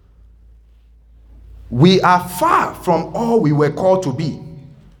 we are far from all we were called to be.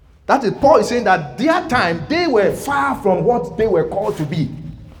 That is, Paul is saying that their time, they were far from what they were called to be.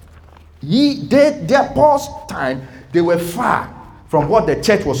 Their Paul's time, they were far from what the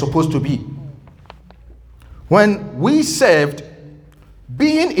church was supposed to be. When we served,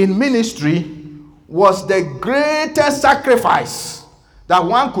 being in ministry was the greatest sacrifice that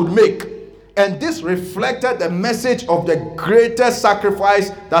one could make. And this reflected the message of the greatest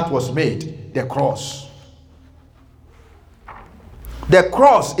sacrifice that was made, the cross. The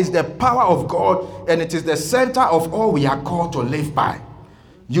cross is the power of God, and it is the center of all we are called to live by.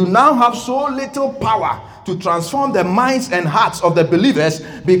 You now have so little power to transform the minds and hearts of the believers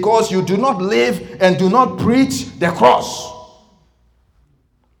because you do not live and do not preach the cross.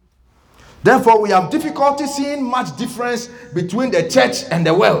 Therefore, we have difficulty seeing much difference between the church and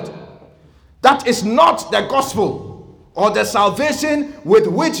the world. That is not the gospel or the salvation with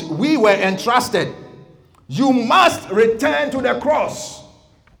which we were entrusted. You must return to the cross.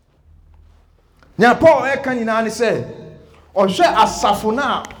 Now, Paul Ekanina said, Oshe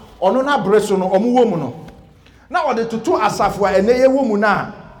asafuna onona breso no omuwo mu no. Na ode tutu asafu a eneye wo mu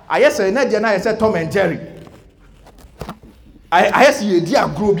na. Ayese ene de na ayese Tom and Jerry. Ayese ye di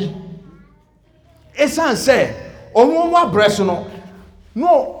agro bi. Esan say omuwo breso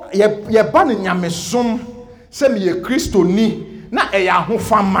no ye ba ne nyamesom se me ye Kristo ni na eya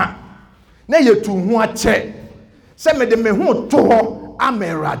ahofama. Na ye tu hu ache se me de me hu to ho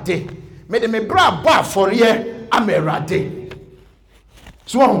amerade me de me bra ba afore amerade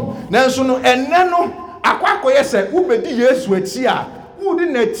so nanso no enne no akwakoye se ubedi Yesu eti a udi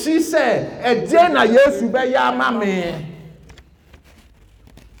na chi se ede na Yesu be ya ama me.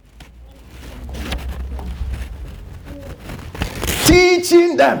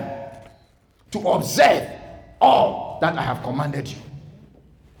 Teaching them to observe all that I have commanded you.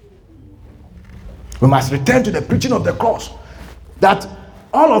 We must return to the preaching of the cross. That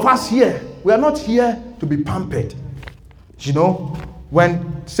all of us here, we are not here to be pampered. You know,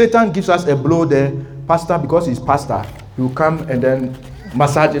 when Satan gives us a blow there, pastor, because he's pastor, he will come and then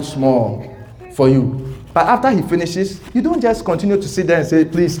massage it small for you. But after he finishes, you don't just continue to sit there and say,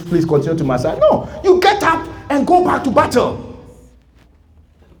 please continue to massage. No, you get up and go back to battle.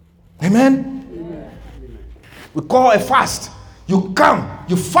 Amen? We call a fast. You come,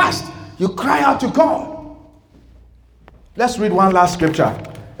 you fast, you cry out to God. Let's read one last scripture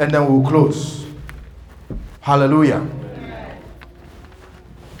and then we'll close. Hallelujah.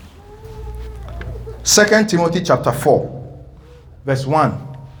 2 Timothy chapter 4, verse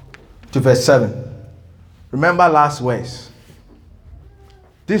 1 to verse 7. Remember last verse.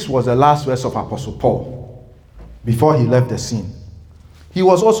 This was the last verse of Apostle Paul before he left the scene. He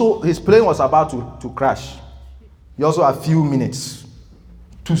was also, his plane was about to crash. He also had a few minutes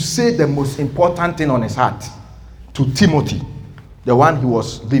to say the most important thing on his heart to Timothy, the one he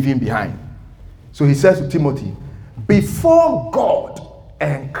was leaving behind. So he says to Timothy, before God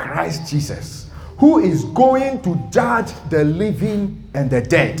and Christ Jesus, who is going to judge the living and the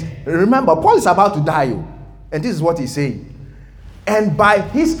dead. Remember, Paul is about to die, and this is what he's saying. And by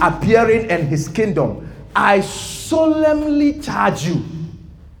his appearing and his kingdom, I solemnly charge you.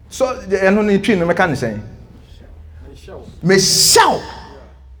 So, Michelle,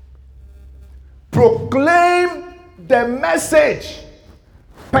 proclaim the message,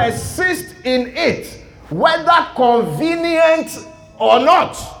 persist in it, whether convenient or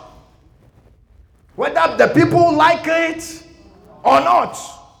not, whether the people like it or not,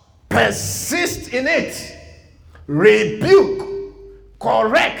 persist in it, rebuke,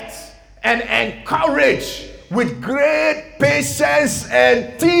 correct, and encourage with great patience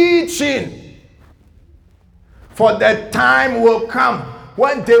and teaching. For the time will come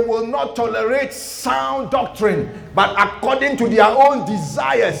when they will not tolerate sound doctrine, but according to their own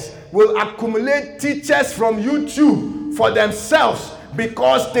desires will accumulate teachers from YouTube for themselves,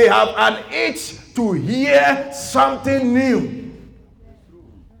 because they have an itch to hear something new.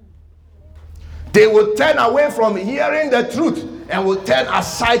 They will turn away from hearing the truth and will turn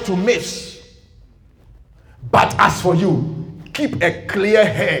aside to myths. But as for you, keep a clear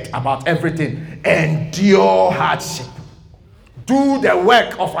head about everything. Endure hardship. Do the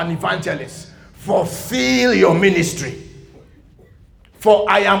work of an evangelist. Fulfill your ministry. For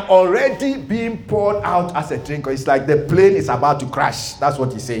I am already being poured out as a drinker. It's like the plane is about to crash. That's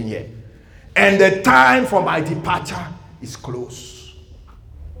what he's saying here. And the time for my departure is close.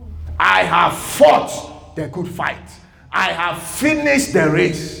 I have fought the good fight. I have finished the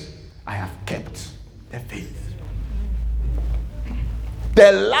race. I have kept the faith.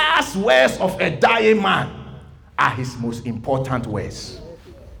 The last words of a dying man are his most important words.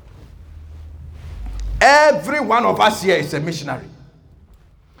 Every one of us here is a missionary.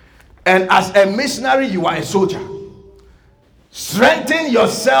 And as a missionary, you are a soldier. Strengthen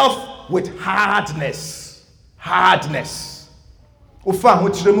yourself with hardness. Hardness. Ufa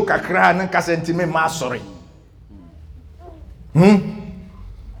huchiremu kakra na kasentime ma sorry. We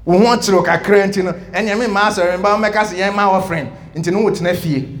want to kakra ntino enya me ma sorry mba meka se yen ma offering ntino wotena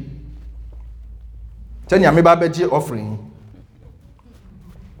fie. Tanya me ba beje offering.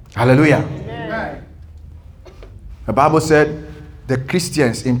 Hallelujah. Amen. The Bible said the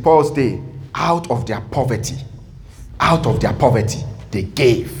Christians in Paul's day, out of their poverty, they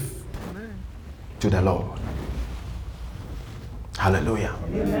gave to the Lord. Hallelujah.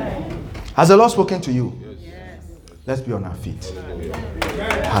 Amen. Has the Lord spoken to you? Yes. Let's be on our feet.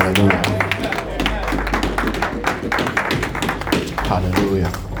 Hallelujah.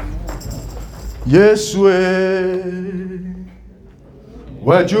 Hallelujah. Yesue,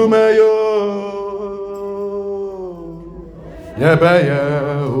 wajumeyo,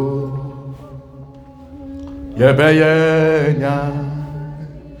 yebeye nya,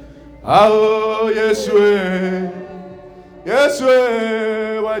 ao Yesue,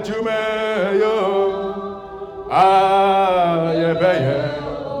 Yesue, wajumeyo, yebeye,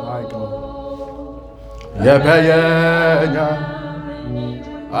 my God, yebeye nya,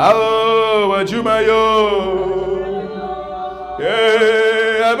 ao wajumeyo,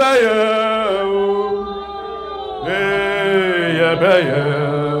 yebeye, yebeye, yebeye,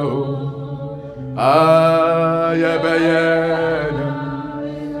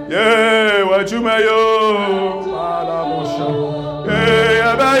 what you may yo, Karabosha,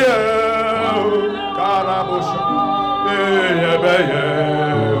 Ebeyo, Karabosha, Ebeyo,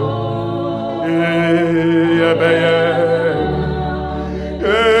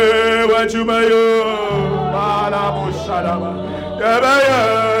 what you may yo, Karabosha, Ebeyo,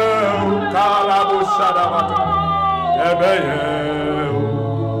 Karabosha, Ebeyo,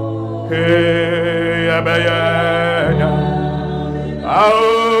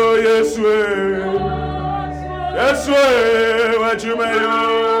 oh, yes, what you may do.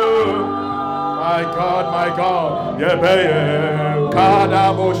 My God, Yebeye,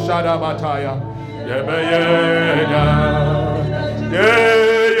 Kadabo Shadabataya, Yebeye,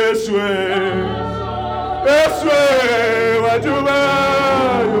 yes, what you may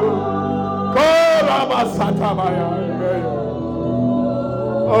do. Korabasatabaya,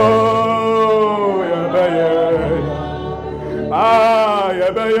 oh, Yebeye. Ah,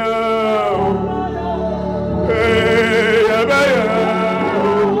 Yebeye, Yebeye,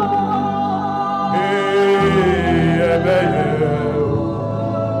 Yebeye,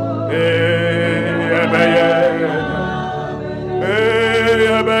 Yebeye,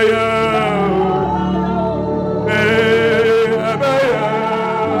 Yebeye,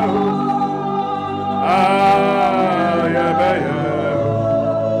 ah, Yebeye.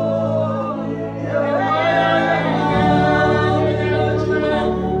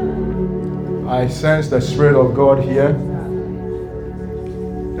 I sense the Spirit of God here.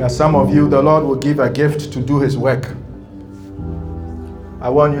 There are some of you, the Lord will give a gift to do His work. I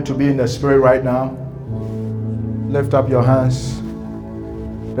want you to be in the Spirit right now. Lift up your hands.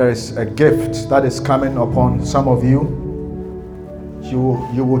 There is a gift that is coming upon some of you.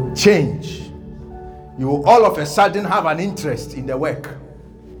 You will change. You will all of a sudden have an interest in the work.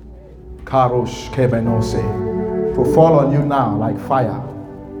 Karosh Kebenose. To fall on you now like fire.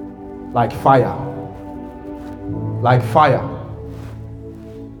 Like fire. Like fire.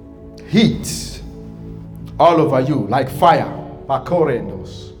 Heat all over you like fire.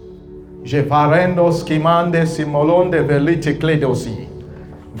 Pacorendos. Jevarendos kimande simolonde velite kledosi.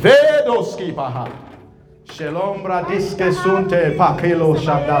 Vedos kipaha. Shelombra diske sunte pakelo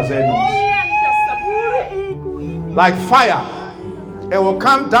shandazenos. Like fire. It will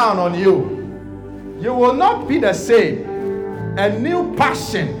come down on you. You will not be the same. A new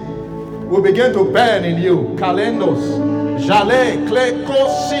passion will begin to burn in you. Kalendos, Jale,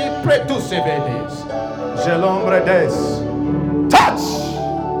 Klekosi, Pretusevedes, Jelombredes. Touch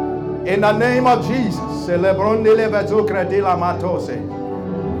in the name of Jesus.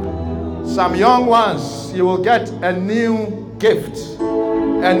 Some young ones, you will get a new gift.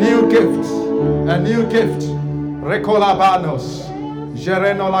 A new gift. A new gift. Recolabanos.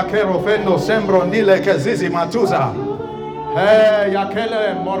 Jereno lakero fendo sembro nile kezizi matuza. Hey,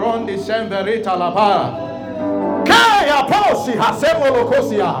 yakele morondi semberita laba. Kaya posi hasemo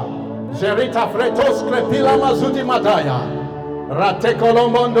lokosia. Jerita fretos krepila mazuti madaya. Rate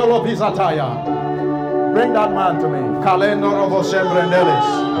colombondo lo visataya. Bring that man to me. Kalendo robo sembrendeles.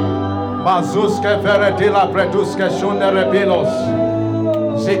 Bazuske veretila pretuske shundere pilos.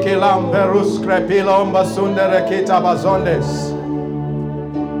 Zikilam verus krepilom basundere kita bazondes.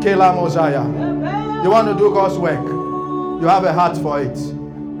 Kila mozaya. You want to do God's work? You have a heart for it.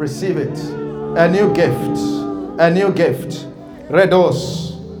 Receive it. A new gift. A new gift.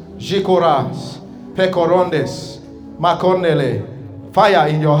 Redos, Jikoras, Pecorondes, Macornele. Fire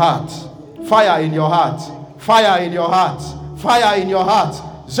in your heart. Fire in your heart. Fire in your heart. Fire in your heart.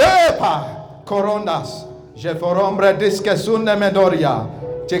 Zepa, Corondas, Jeforombre diskesunde medoria.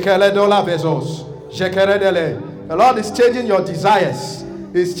 Jekele dola vezos. Jekeredele. The Lord is changing your desires.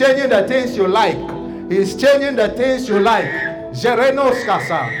 He's changing the things you like. He's changing the things you like. Jerenos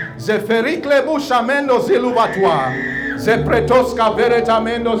kasa. Zeferikle bushamendo zilubatua. Zepretoska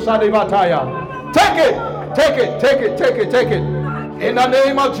veretamendo salibataya. Take it. Take it. Take it. Take it. Take it. In the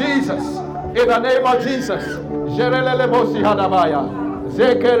name of Jesus. In the name of Jesus. Jerelele bosi hadabaya.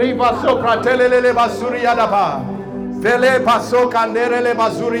 Zekeriva sokratelele basuri hadaba. Vele paso kanderele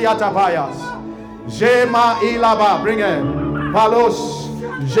basuri yatapayas. Jema ilaba. Bring him. Palos.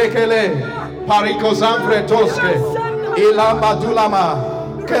 Jekele, Parikozambre Toske, Ilamba Dulama,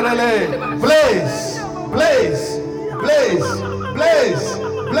 Kerele, blaze, blaze, blaze, blaze,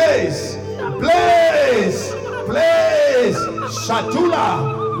 blaze, blaze, blaze, Shatula,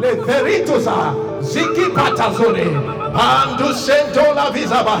 Leveritosa, Ziki Patazone, Pandu Sentola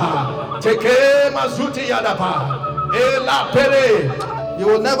Vizabaha, Teke Mazuti Yadaba, Ela Pere. You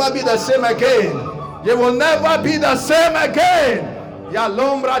will never be the same again. You will never be the same again.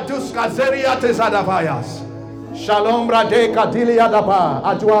 Yalombra duska zeria tesadavayas. Shalombra de kadilia daba.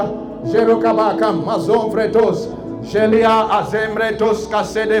 Ajwa, Jerukabakam, Mazon Fretos, Shelia Azemretos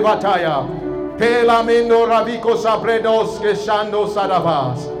Kasede Vataya, Pelamindo Raviko Sabredos Keshando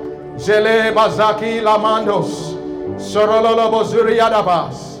Sadavas, Jele Bazaki Lamandos, Sorololo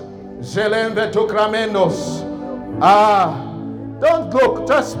Bozuriadabas, Zelem Vetukramendos. Don't look,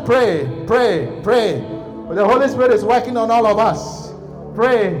 just pray. The Holy Spirit is working on all of us.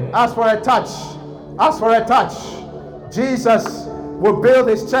 Pray, ask for a touch. Jesus will build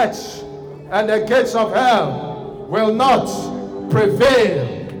his church, and the gates of hell will not prevail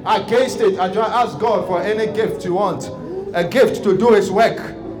against it. I ask God for any gift you want, a gift to do his work,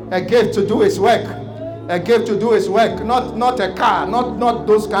 not a car, not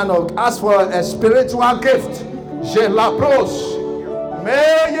those kind of. Ask for a spiritual gift. Je la pros. Me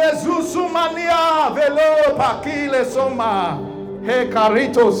Jesus mania velo pakile soma. He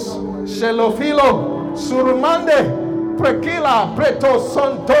caritos shelofilo surmande. Prekila preto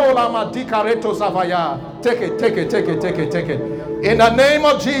sontola madikareto savaya. Take it. In the name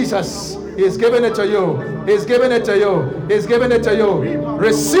of Jesus, he's giving it to you.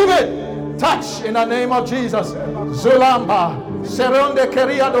 Receive it. Touch in the name of Jesus. Zulamba seronde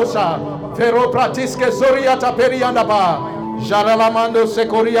keriadosa. Fero pratiske zoriata periandaba. Jaralamando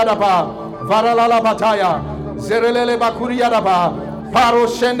sekoriadaba. Varalala bataya. Zerelele bakuriadaba. Paro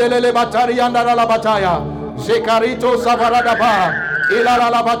shendelele batarianda la bataya. Zekarito Savaradaba, Ilara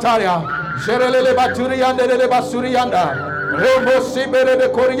la Bataya, Jerele Baturianda de Basurianda, Remo Sibere de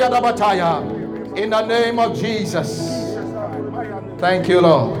Korea da Bataya. In the name of Jesus. Thank you,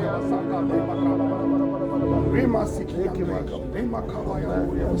 Lord.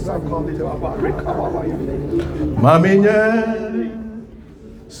 Maminye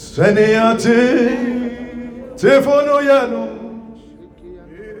Seniati Tefono Yano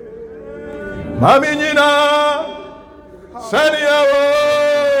Maminyina Saniawo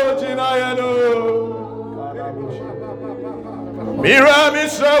Jinayano Mira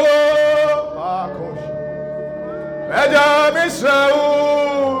Misawo Meja Misawo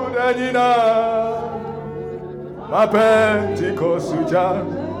Danina Mapentiko Suja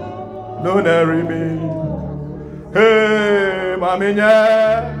Lunarimi Hey Maminya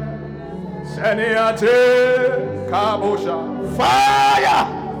Saniate Kabosha Fire!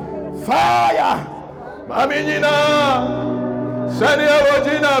 Maminina Sania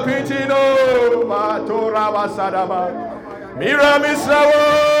Wajina Pitino Matora Wasadama Mira Misawo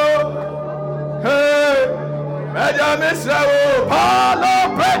Hey Meja Misawo Palo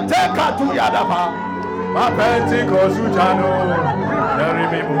Prete Katuyadama Mapenti Kosujano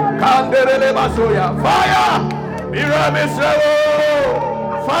Nerimibu Kanderele Masoya Fire! Mira Misawo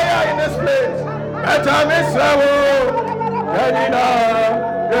Fire in this place Meja Misawo Yanina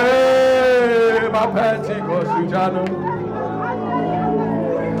ma Pentecost Jano.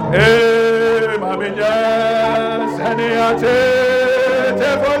 Ma minya seniate te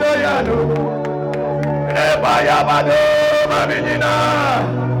fonoyano. Ba yabado ma minyina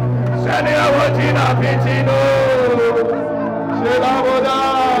senia wajina pitino. Selaboda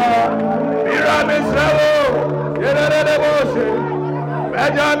mira misrawo yerere bose.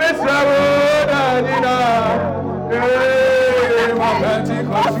 Meja misrawo danina.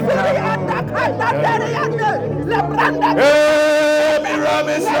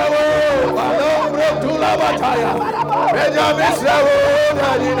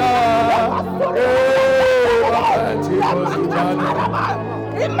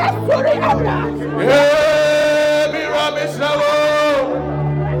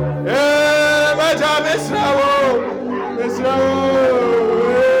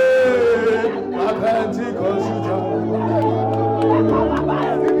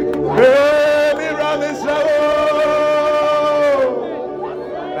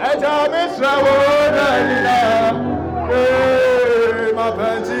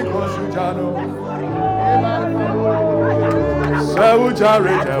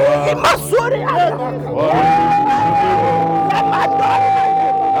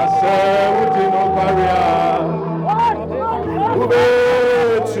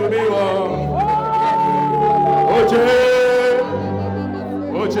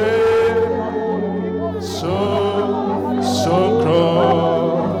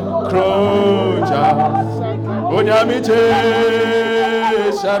 Onyamite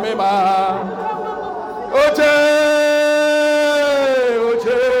Shamima Oche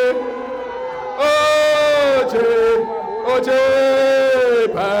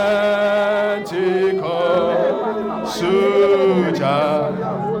Pentecost Suja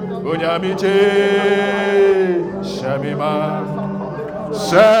Onyamite Shamima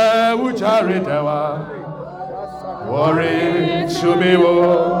Sewujaritawa Wari Sumiwo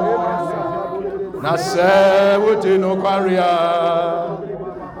na se wote no kwaria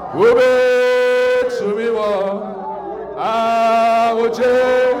wobe sumiwo woche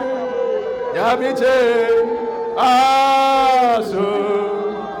yamiche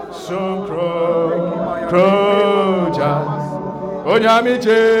so kroja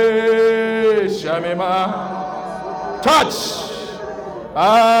onyamiche shamima touch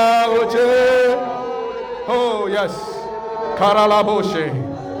woche oh yes karalaboshe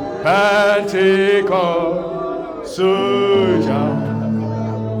Pentecost suja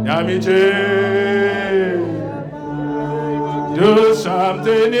yamiche do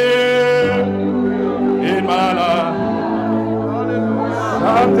something new in my life,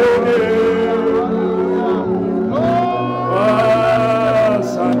 something new,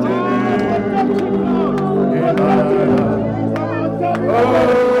 something new in my life.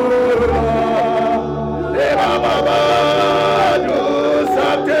 Do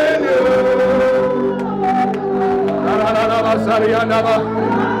something new.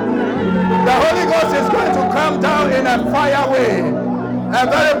 The Holy Ghost is going to come down in a fire way, a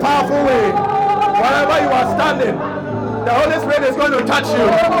very powerful way. Wherever you are standing, the Holy Spirit is going to touch you.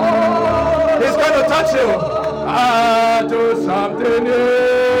 He's going to touch you. Do something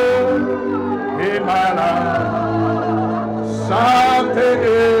new in my life. Something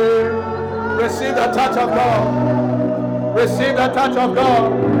new. Receive the touch of God. Receive the touch of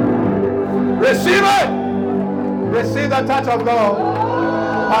God. Receive it. Receive the touch of God.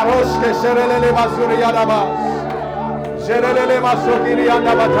 Paroshke sherelele masuri yadaba. Sherelele masukiri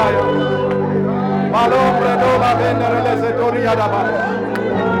yadabataya. Malombre dola venderele zetori yadaba.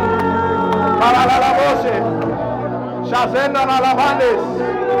 Paralalaboshe. Shazenda na lavandes.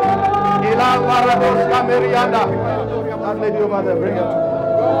 Ilan marabos kamerianda. That lady over there, bring it.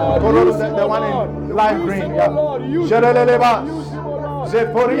 The one in light green. Yeah. Sherelele bas.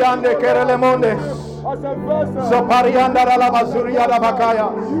 Zeforiande kerele mondes. Soparianda la bazuria da bakaya.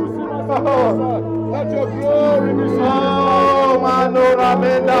 Let your glory be seen. Oh, manora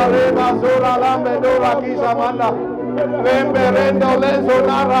menda reba zora lambe dora kisa manda. Remberendo lezo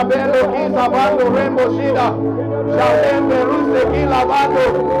nara belo kisa bando rembo shida. Shalembe ruse kila bando.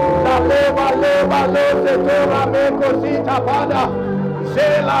 Shaleva leva lose tora meko sita pada.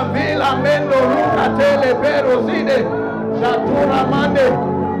 Shela vila mendo ruka tele pero zide. Shatura mande.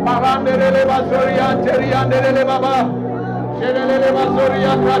 Parandele basoria teriandele baba. Shelele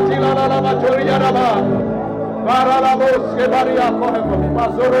basoria katila la basoria raba. Para la bosque varia corpo.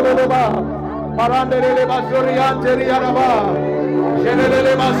 Basorele ba. Parandele basoria teriaraba.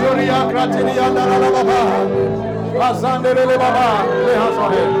 Shelele basoria kratilia la baba. Bazandele baba le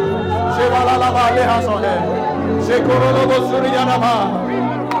hasohe. Shevala la ba le hasohe. Shekorolo basoria raba.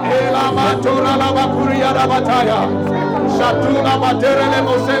 Ela matura la bakuria rabataya. Shatula materele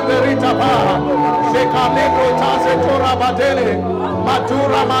mosemberita pa. Shekaleko tase tora batele.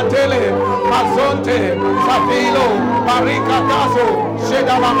 Matura matele. Mazonte. Sabilo. Marika taso.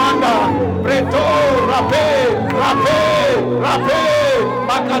 Shedalamanda. Breto. Rape.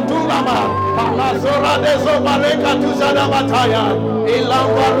 Makatulama. Palazora dezo mareka tuzada bataya.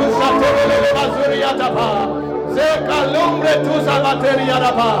 Ilambarusa terele bazuria tapa. Zekalumbre tuza materia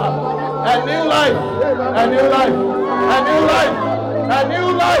tapa. A new life. A new life. A new life, a new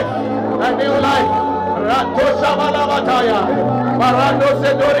life, a new life. Rato Shabala Bataya, Barando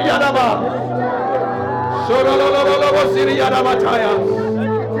Sedoria Daba, Sorolo Siria Bataya,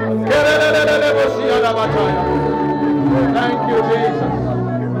 Kerele Bosia Bataya. Thank you, Jesus.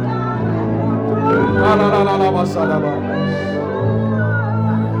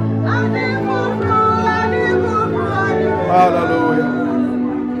 Hallelujah.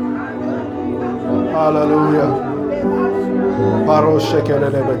 Hallelujah.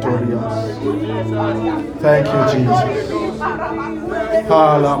 Thank you, Jesus.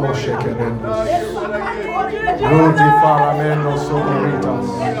 Rudi farameno sogoritas.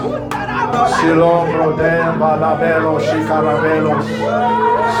 Silombro demba labelo shikarabelos.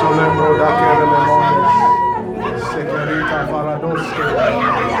 Solembro da kerelemones. Sekerita faradoske.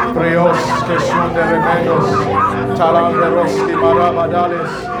 Prios que son de remedios. Talanderoski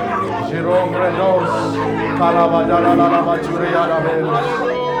marabadales. Jerome Renos, Calabadala la Maturia la Velos,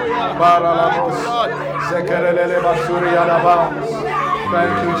 Baralamos, Zekerele Basuria la Vamos.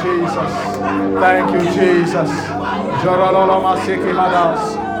 Thank you, Jesus. Thank you, Jesus. Jorolo Masiki Madas,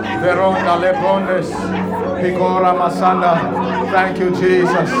 Veronda Lebrondes, Picora Masanda. Thank you,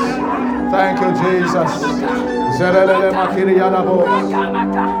 Jesus. Thank you, Jesus. Zerele Makiria la Vos,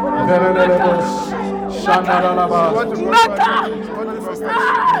 Verele Vos, Shandala la Vos.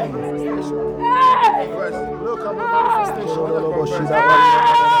 Look at the manifestation.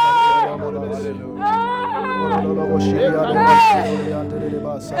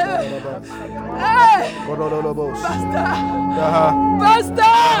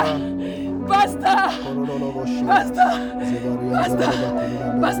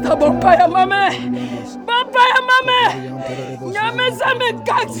 Pastor, Bompaya Mame. Nyame Same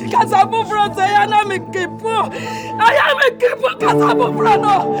Kasabu Brother, I am a keeper Kasabu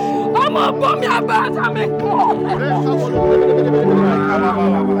Brano. I'm a bomb ya bad. I'm a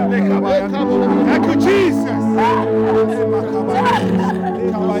Thank you, Jesus.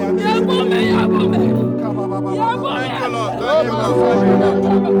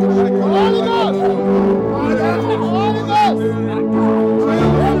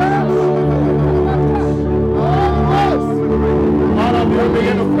 All of you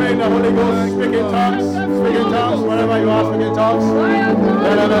begin to pray in the Holy Ghost, speak in tongues, wherever you are, speak in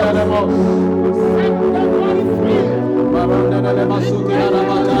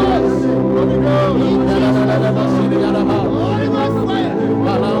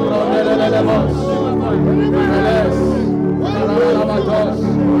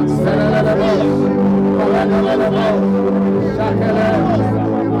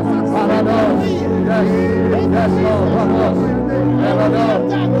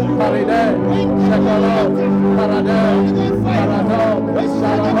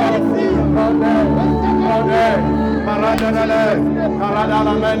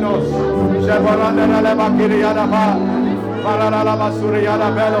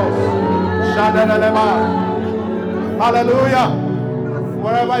Hallelujah.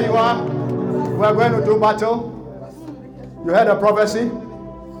 Wherever you are, we're going to do battle. You heard a prophecy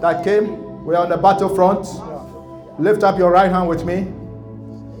that came. We're on the battlefront. Lift up your right hand with me.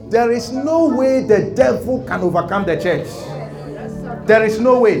 There is no way the devil can overcome the church. There is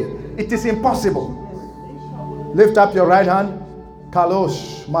no way. It is impossible. Lift up your right hand.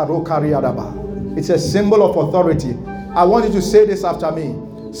 Kalosh Marokariadaba. It's a symbol of authority. I want you to say this after me.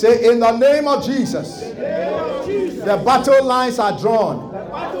 Say, in the name of Jesus, the battle lines are drawn.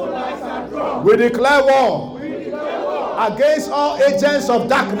 We declare war against all agents of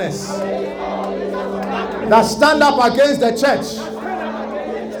darkness that stand up against the church.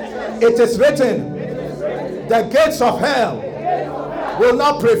 It is written, the gates of hell will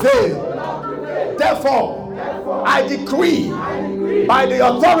not prevail. Therefore, I decree by the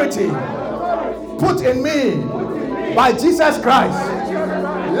authority put in me by Jesus Christ,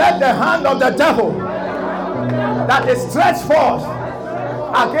 let the hand of the devil that is stretched forth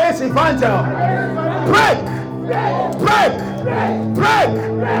against Evangel break.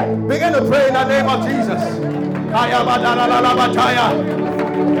 Begin to pray in the name of Jesus.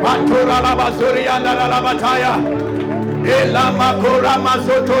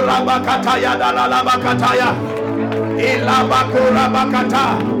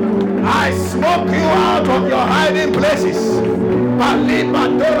 I smoke you out of your hiding places.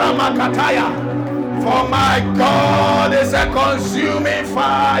 For my God is a consuming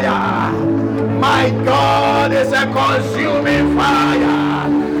fire. My God is a consuming fire.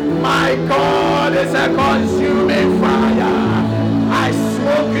 My God is a consuming fire. I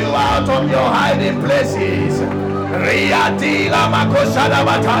smoke you out of your hiding places. Riyadila Makoshada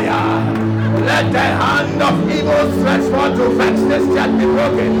Bataya. Let the hand of evil stretch forth to vex this church be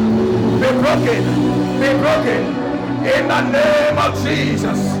broken. Be broken. Be broken. In the name of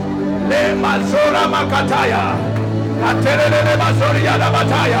Jesus. Le Mazora Makataya. Aterele Mazoria la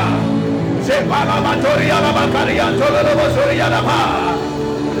Bataya. Sepala Matoria la Bakaria Tolo Mazoria la Pa.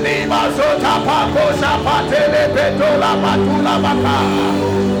 Lima Zota Paco Zapatele Petola Matula Baka.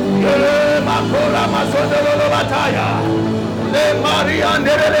 Le Makora Mazodolo Bataya. Le Maria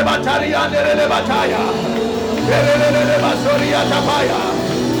Nere Bataria Nere Bataya. Le Mazoria Tapaya.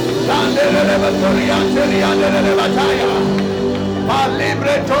 Sandere Batoria Teria Nere Bataya.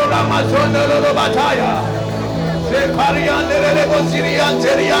 Libre tola mazona lo bataya. Se pariande le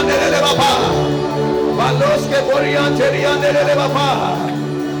bosiriante riande le baba. Balos que poriante riande le baba.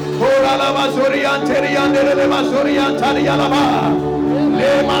 Ora la mazoriante riande le mazoriante la ba.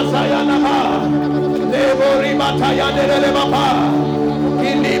 Le masaya na ba. Le bori bataya le baba.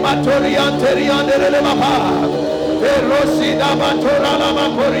 Kili matoriante riande le baba. Perosi da batora la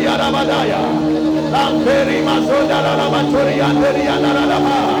maporia la badaya. Lamperi masoda la matoria anderia la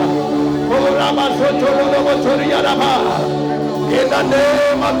ba. Ora masoto lo matoria la ba. In the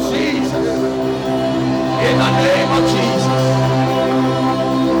name of Jesus. In the name of Jesus.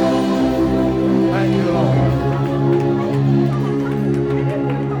 Thank you, Lord.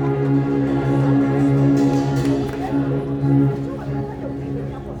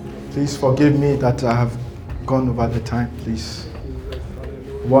 Please forgive me that I have gone over the time. Please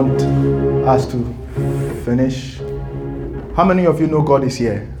want us to finish. How many of you know God is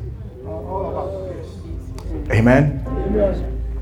here? Amen. Amen.